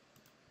 there.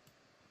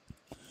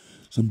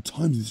 So I'm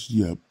times this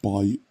here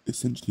by,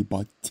 essentially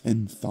by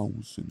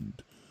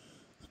 10,000,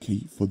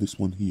 okay, for this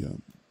one here.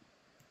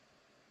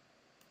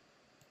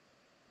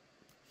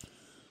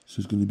 So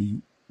it's going to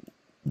be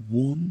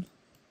 1,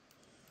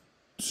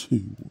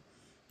 2,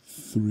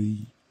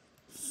 3,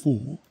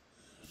 4.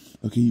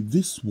 Okay,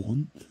 this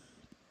one,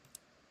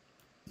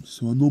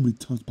 so I normally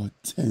times by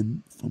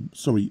 10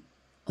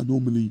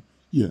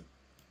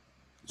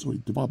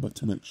 divide by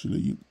 10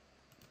 actually.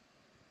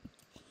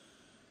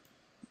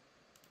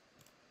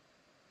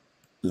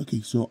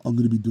 Okay, so I'm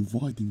going to be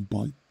dividing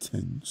by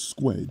 10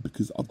 squared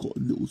because I've got a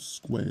little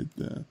squared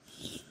there.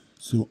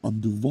 So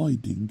I'm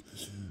dividing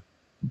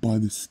by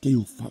the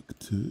scale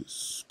factor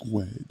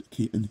squared.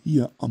 Okay, and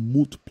here I'm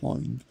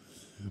multiplying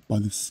by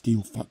the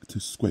scale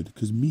factor squared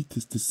because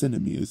meters to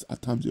centimeters, I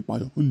times it by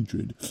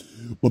 100.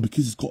 But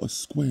because it's got a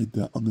squared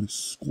there, I'm going to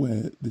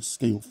square the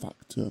scale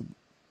factor.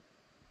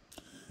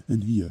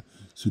 And here,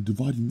 so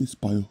dividing this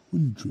by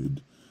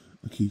 100,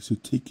 okay, so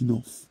taking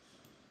off,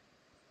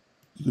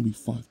 it's going to be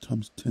 5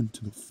 times 10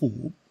 to the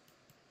 4.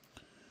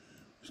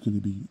 It's going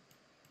to be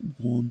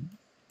 1,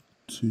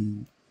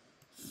 2,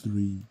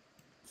 3,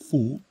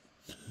 4.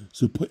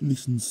 So putting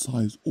this in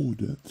size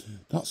order,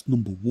 that's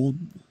number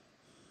 1,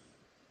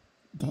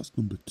 that's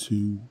number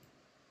 2,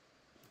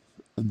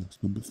 and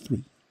that's number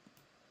 3.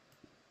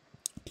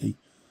 Okay,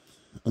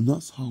 and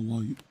that's how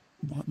I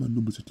write my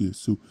numbers at here.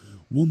 So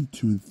 1,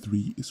 2, and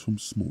 3 is from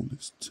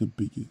smallest to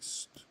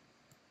biggest.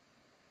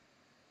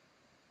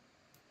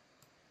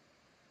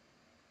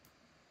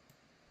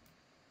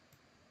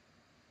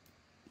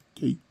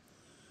 Okay,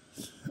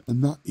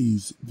 and that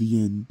is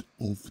the end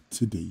of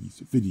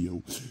today's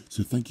video.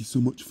 So thank you so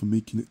much for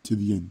making it to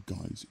the end,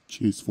 guys.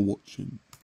 Cheers for watching.